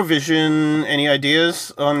 Eurovision. Any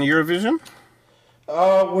ideas on Eurovision?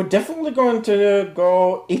 We're definitely going to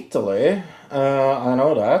go Italy. I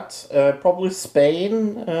know that. Probably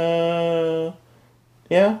Spain.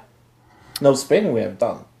 Yeah. No, Spain we have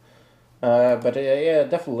done. But yeah,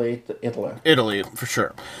 definitely Italy. Italy, for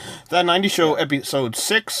sure. That 90 Show episode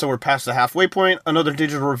 6, so we're past the halfway point. Another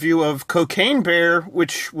digital review of Cocaine Bear,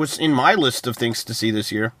 which was in my list of things to see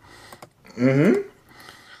this year. Mm-hmm.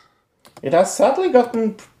 It has sadly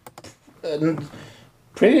gotten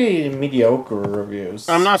pretty mediocre reviews.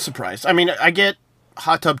 I'm not surprised. I mean, I get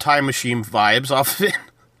Hot Tub Time Machine vibes off of it.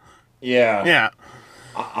 Yeah. Yeah.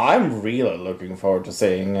 I'm really looking forward to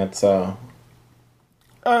seeing it, so...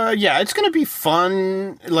 Yeah, it's gonna be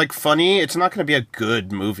fun, like, funny. It's not gonna be a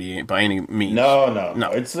good movie by any means. No.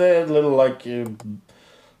 It's a little, like,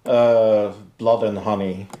 blood and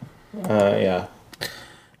honey. Yeah.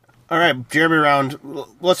 Alright, Jeremy Round,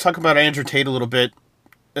 let's talk about Andrew Tate a little bit.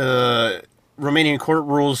 Romanian court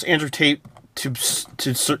rules Andrew Tate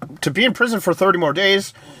to be in prison for 30 more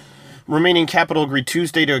days. Romanian capital agreed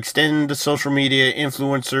Tuesday to extend the social media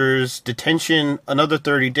influencers' detention another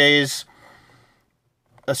 30 days.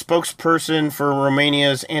 A spokesperson for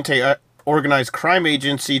Romania's anti-organized crime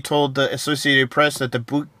agency told the Associated Press that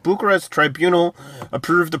the Bucharest tribunal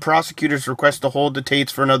approved the prosecutor's request to hold the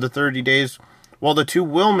Tates for another 30 days, while the two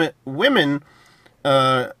women...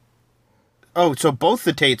 so both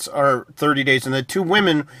the Tates are 30 days, and the two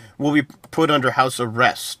women will be put under house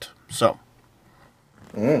arrest. So...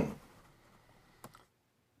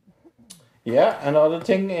 Yeah, another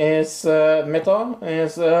thing is Meta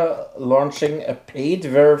is launching a paid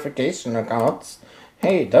verification account.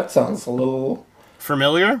 Hey, that sounds a little...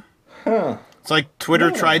 familiar? Huh. It's like Twitter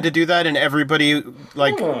tried to do that and everybody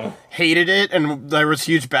hated it and there was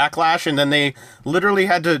huge backlash and then they literally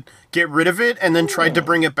had to get rid of it and then tried to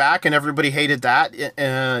bring it back and everybody hated that.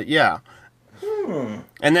 Yeah.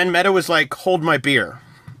 And then Meta was like, hold my beer.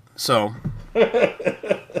 So...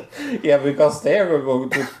 Yeah, because they are going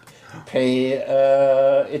to pay,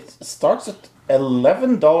 it starts at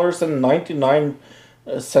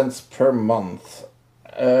 $11.99 per month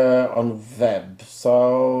on web.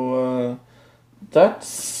 So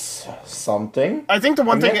that's something. I think the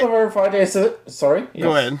one thing... Meta Verified is a... Sorry?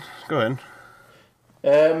 Yes. Go ahead.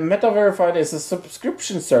 Meta Verified is a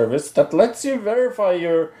subscription service that lets you verify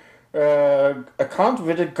your account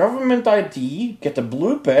with a government ID, get a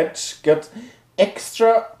blue badge, get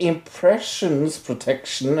extra impressions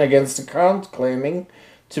protection against account claiming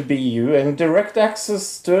to be you, and direct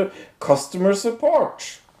access to customer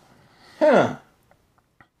support. Huh.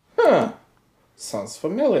 Sounds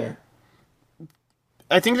familiar.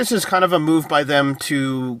 I think this is kind of a move by them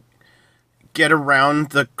to get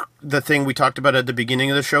around the thing we talked about at the beginning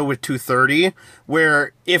of the show with 230,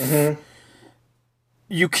 where if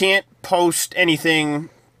you can't post anything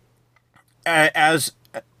as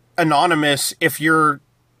anonymous if your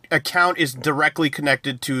account is directly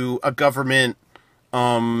connected to a government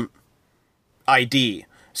ID.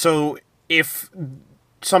 So if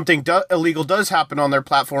something illegal does happen on their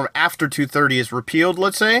platform after 230 is repealed,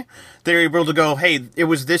 let's say, they're able to go, hey, it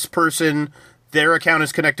was this person, their account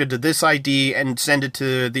is connected to this ID, and send it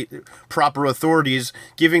to the proper authorities,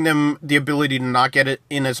 giving them the ability to not get it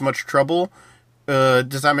in as much trouble.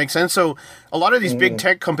 Does that make sense? So a lot of these big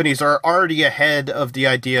tech companies are already ahead of the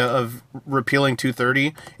idea of repealing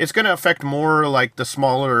 230. It's going to affect more like the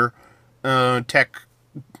smaller tech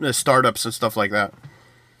startups and stuff like that.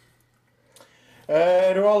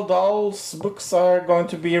 Roald Dahl's books are going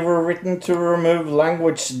to be rewritten to remove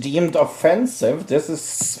language deemed offensive. This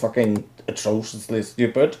is fucking atrociously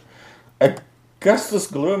stupid. Augustus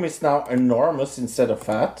Gloom is now enormous instead of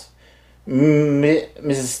fat.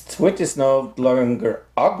 Mrs. Twit is no longer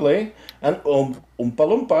ugly, and Oompa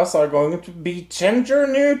Loompas are going to be gender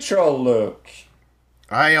neutral. Look,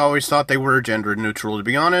 I always thought they were gender neutral, to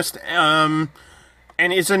be honest. And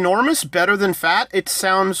is enormous better than fat? It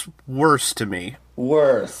sounds worse to me.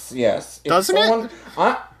 Worse, yes. Doesn't it?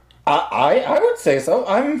 I would say so.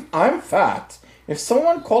 I'm fat. If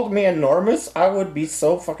someone called me enormous, I would be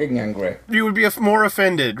so fucking angry. You would be more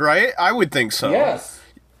offended, right? I would think so. Yes.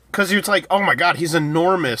 Because it's like, oh my god, he's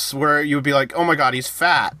enormous, where you would be like, oh my god, he's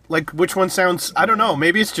fat. Like, which one sounds... I don't know,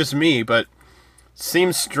 maybe it's just me, but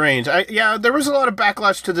seems strange. Yeah, there was a lot of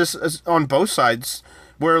backlash to this on both sides,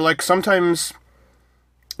 where, like, sometimes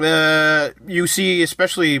you see,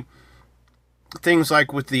 especially things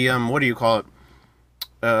like with the, what do you call it?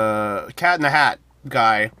 Cat in the Hat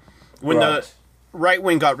guy. When the right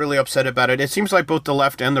wing got really upset about it, it seems like both the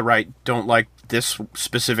left and the right don't like this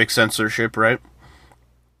specific censorship, right?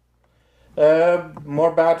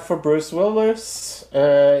 More bad for Bruce Willis.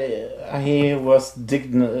 He was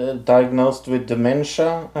diagnosed with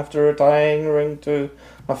dementia after retiring to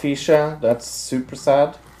aphasia. That's super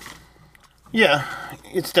sad. Yeah,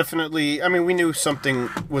 it's definitely... I mean, we knew something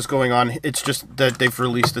was going on. It's just that they've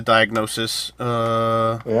released the diagnosis.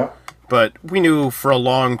 Yeah. But we knew for a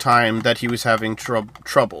long time that he was having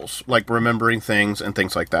troubles, like remembering things and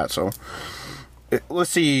things like that, so... Let's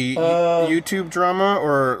see, YouTube drama,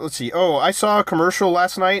 or let's see. Oh, I saw a commercial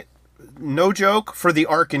last night, no joke, for the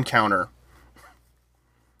Ark Encounter.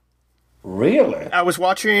 Really? I was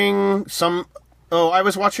watching some. Oh, I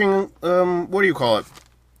was watching. What do you call it?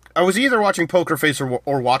 I was either watching Poker Face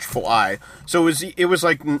or Watchful Eye. So it was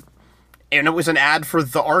like, and it was an ad for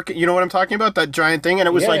the Ark. You know what I'm talking about? That giant thing, and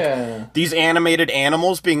it was like these animated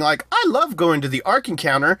animals being like, "I love going to the Ark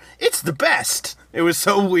Encounter. It's the best." It was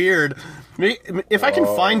so weird. If I can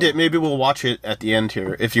find it, maybe we'll watch it at the end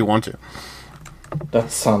here if you want to.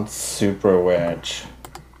 That sounds super weird.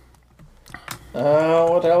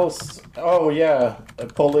 What else? Oh yeah, a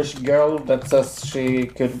Polish girl that says she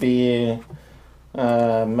could be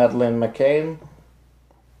Madeleine McCain.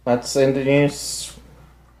 That's in the news.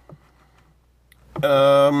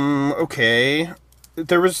 Okay.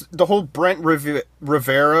 There was the whole Brent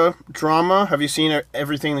Rivera drama. Have you seen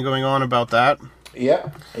everything going on about that? Yeah.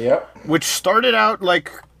 Which started out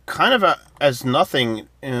like kind of as nothing.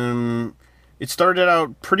 It started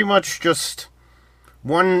out pretty much just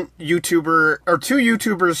one YouTuber or two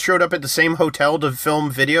YouTubers showed up at the same hotel to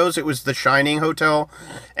film videos. It was the Shining Hotel,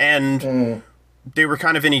 and they were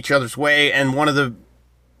kind of in each other's way. And one of the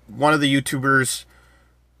YouTubers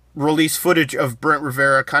released footage of Brent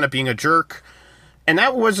Rivera kind of being a jerk, and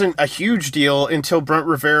that wasn't a huge deal until Brent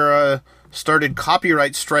Rivera started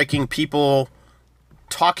copyright striking people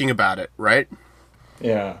talking about it, right?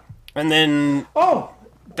 Yeah. And then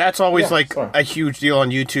that's always a huge deal on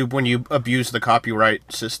YouTube when you abuse the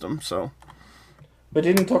copyright system. So, we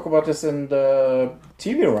didn't talk about this in the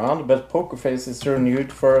TV round, but Poker Face is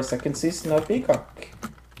renewed for a second season at Peacock.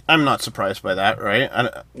 I'm not surprised by that, right?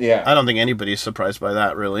 I don't think anybody's surprised by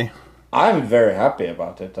that, really. I'm very happy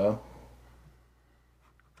about it, though.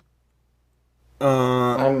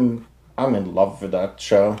 I'm in love with that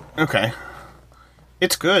show. Okay,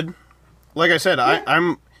 it's good. Like I said,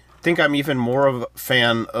 I think I'm even more of a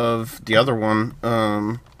fan of the other one,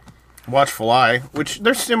 Watchful Eye, which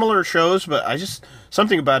they're similar shows, but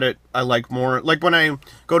something about it I like more. Like when I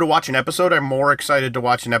go to watch an episode, I'm more excited to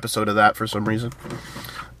watch an episode of that for some reason.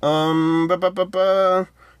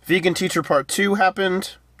 Vegan Teacher Part 2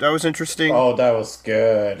 happened. That was interesting. Oh, that was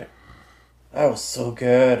good. That was so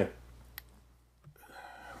good.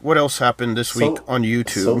 What else happened this week on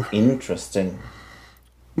YouTube? So interesting.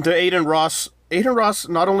 The Aiden Ross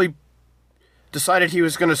not only decided he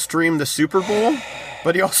was going to stream the Super Bowl,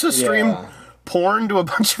 but he also streamed porn to a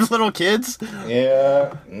bunch of little kids.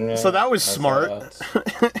 Yeah. So that was smart.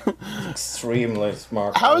 Extremely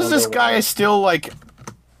smart. How is this guy still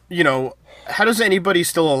how does anybody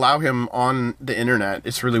still allow him on the internet?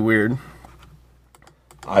 It's really weird.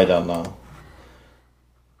 I don't know.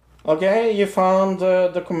 Okay, you found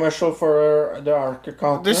the commercial for the Ark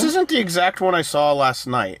account. This isn't the exact one I saw last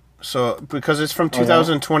night, so because it's from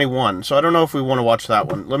 2021. So I don't know if we want to watch that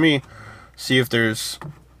one. Let me see if there's.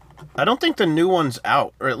 I don't think the new one's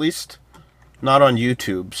out, or at least not on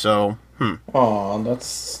YouTube. So Oh,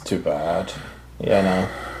 that's too bad. Yeah, no.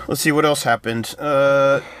 Let's see what else happened.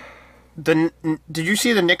 Did you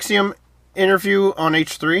see the Nixium interview on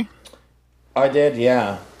H3? I did,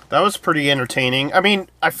 yeah. That was pretty entertaining. I mean,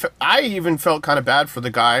 I even felt kind of bad for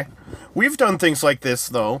the guy. We've done things like this,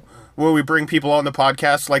 though, where we bring people on the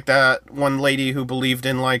podcast, like that one lady who believed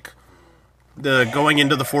in, like, the going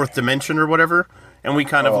into the fourth dimension or whatever, and we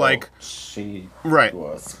kind of, like... She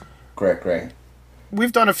was great.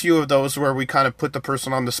 We've done a few of those where we kind of put the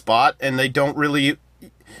person on the spot, and they don't really...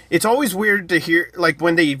 It's always weird to hear, like,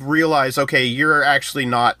 when they realize, okay, you're actually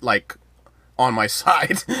not, like... on my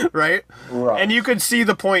side, right? And you could see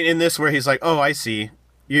the point in this where he's like, "Oh, I see.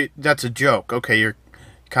 That's a joke. Okay, you're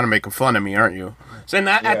kind of making fun of me, aren't you?" So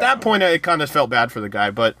at that point, I kind of felt bad for the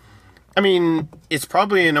guy. But I mean, it's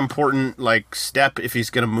probably an important like step if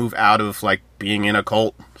he's gonna move out of like being in a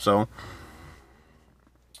cult. So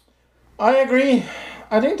I agree.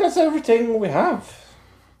 I think that's everything we have.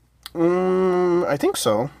 I think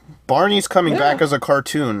so. Barney's coming back as a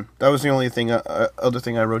cartoon. That was the only thing, other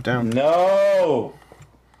thing I wrote down. No.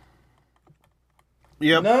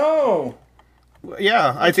 Yep. No.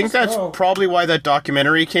 Yeah, I think that's probably why that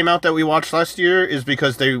documentary came out that we watched last year, is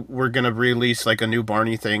because they were going to release like a new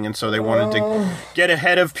Barney thing, and so they wanted to get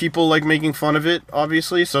ahead of people like making fun of it,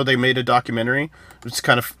 obviously, so they made a documentary. It's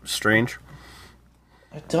kind of strange.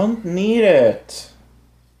 I don't need it.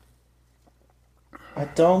 I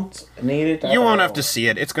don't need it at You won't all. have to see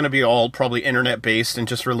it. It's going to be all probably internet based and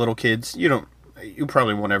just for little kids. You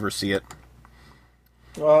probably won't ever see it.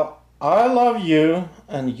 Well, I love you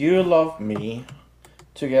and you love me.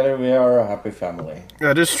 Together we are a happy family.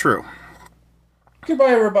 That is true.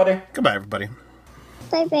 Goodbye, everybody. Goodbye, everybody.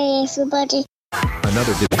 Bye-bye, everybody.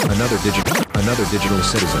 Another digital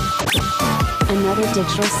citizen. Another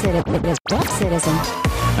digital citizen.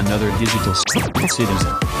 Another digital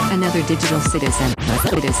citizen. Another digital citizen.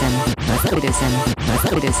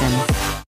 Citizen.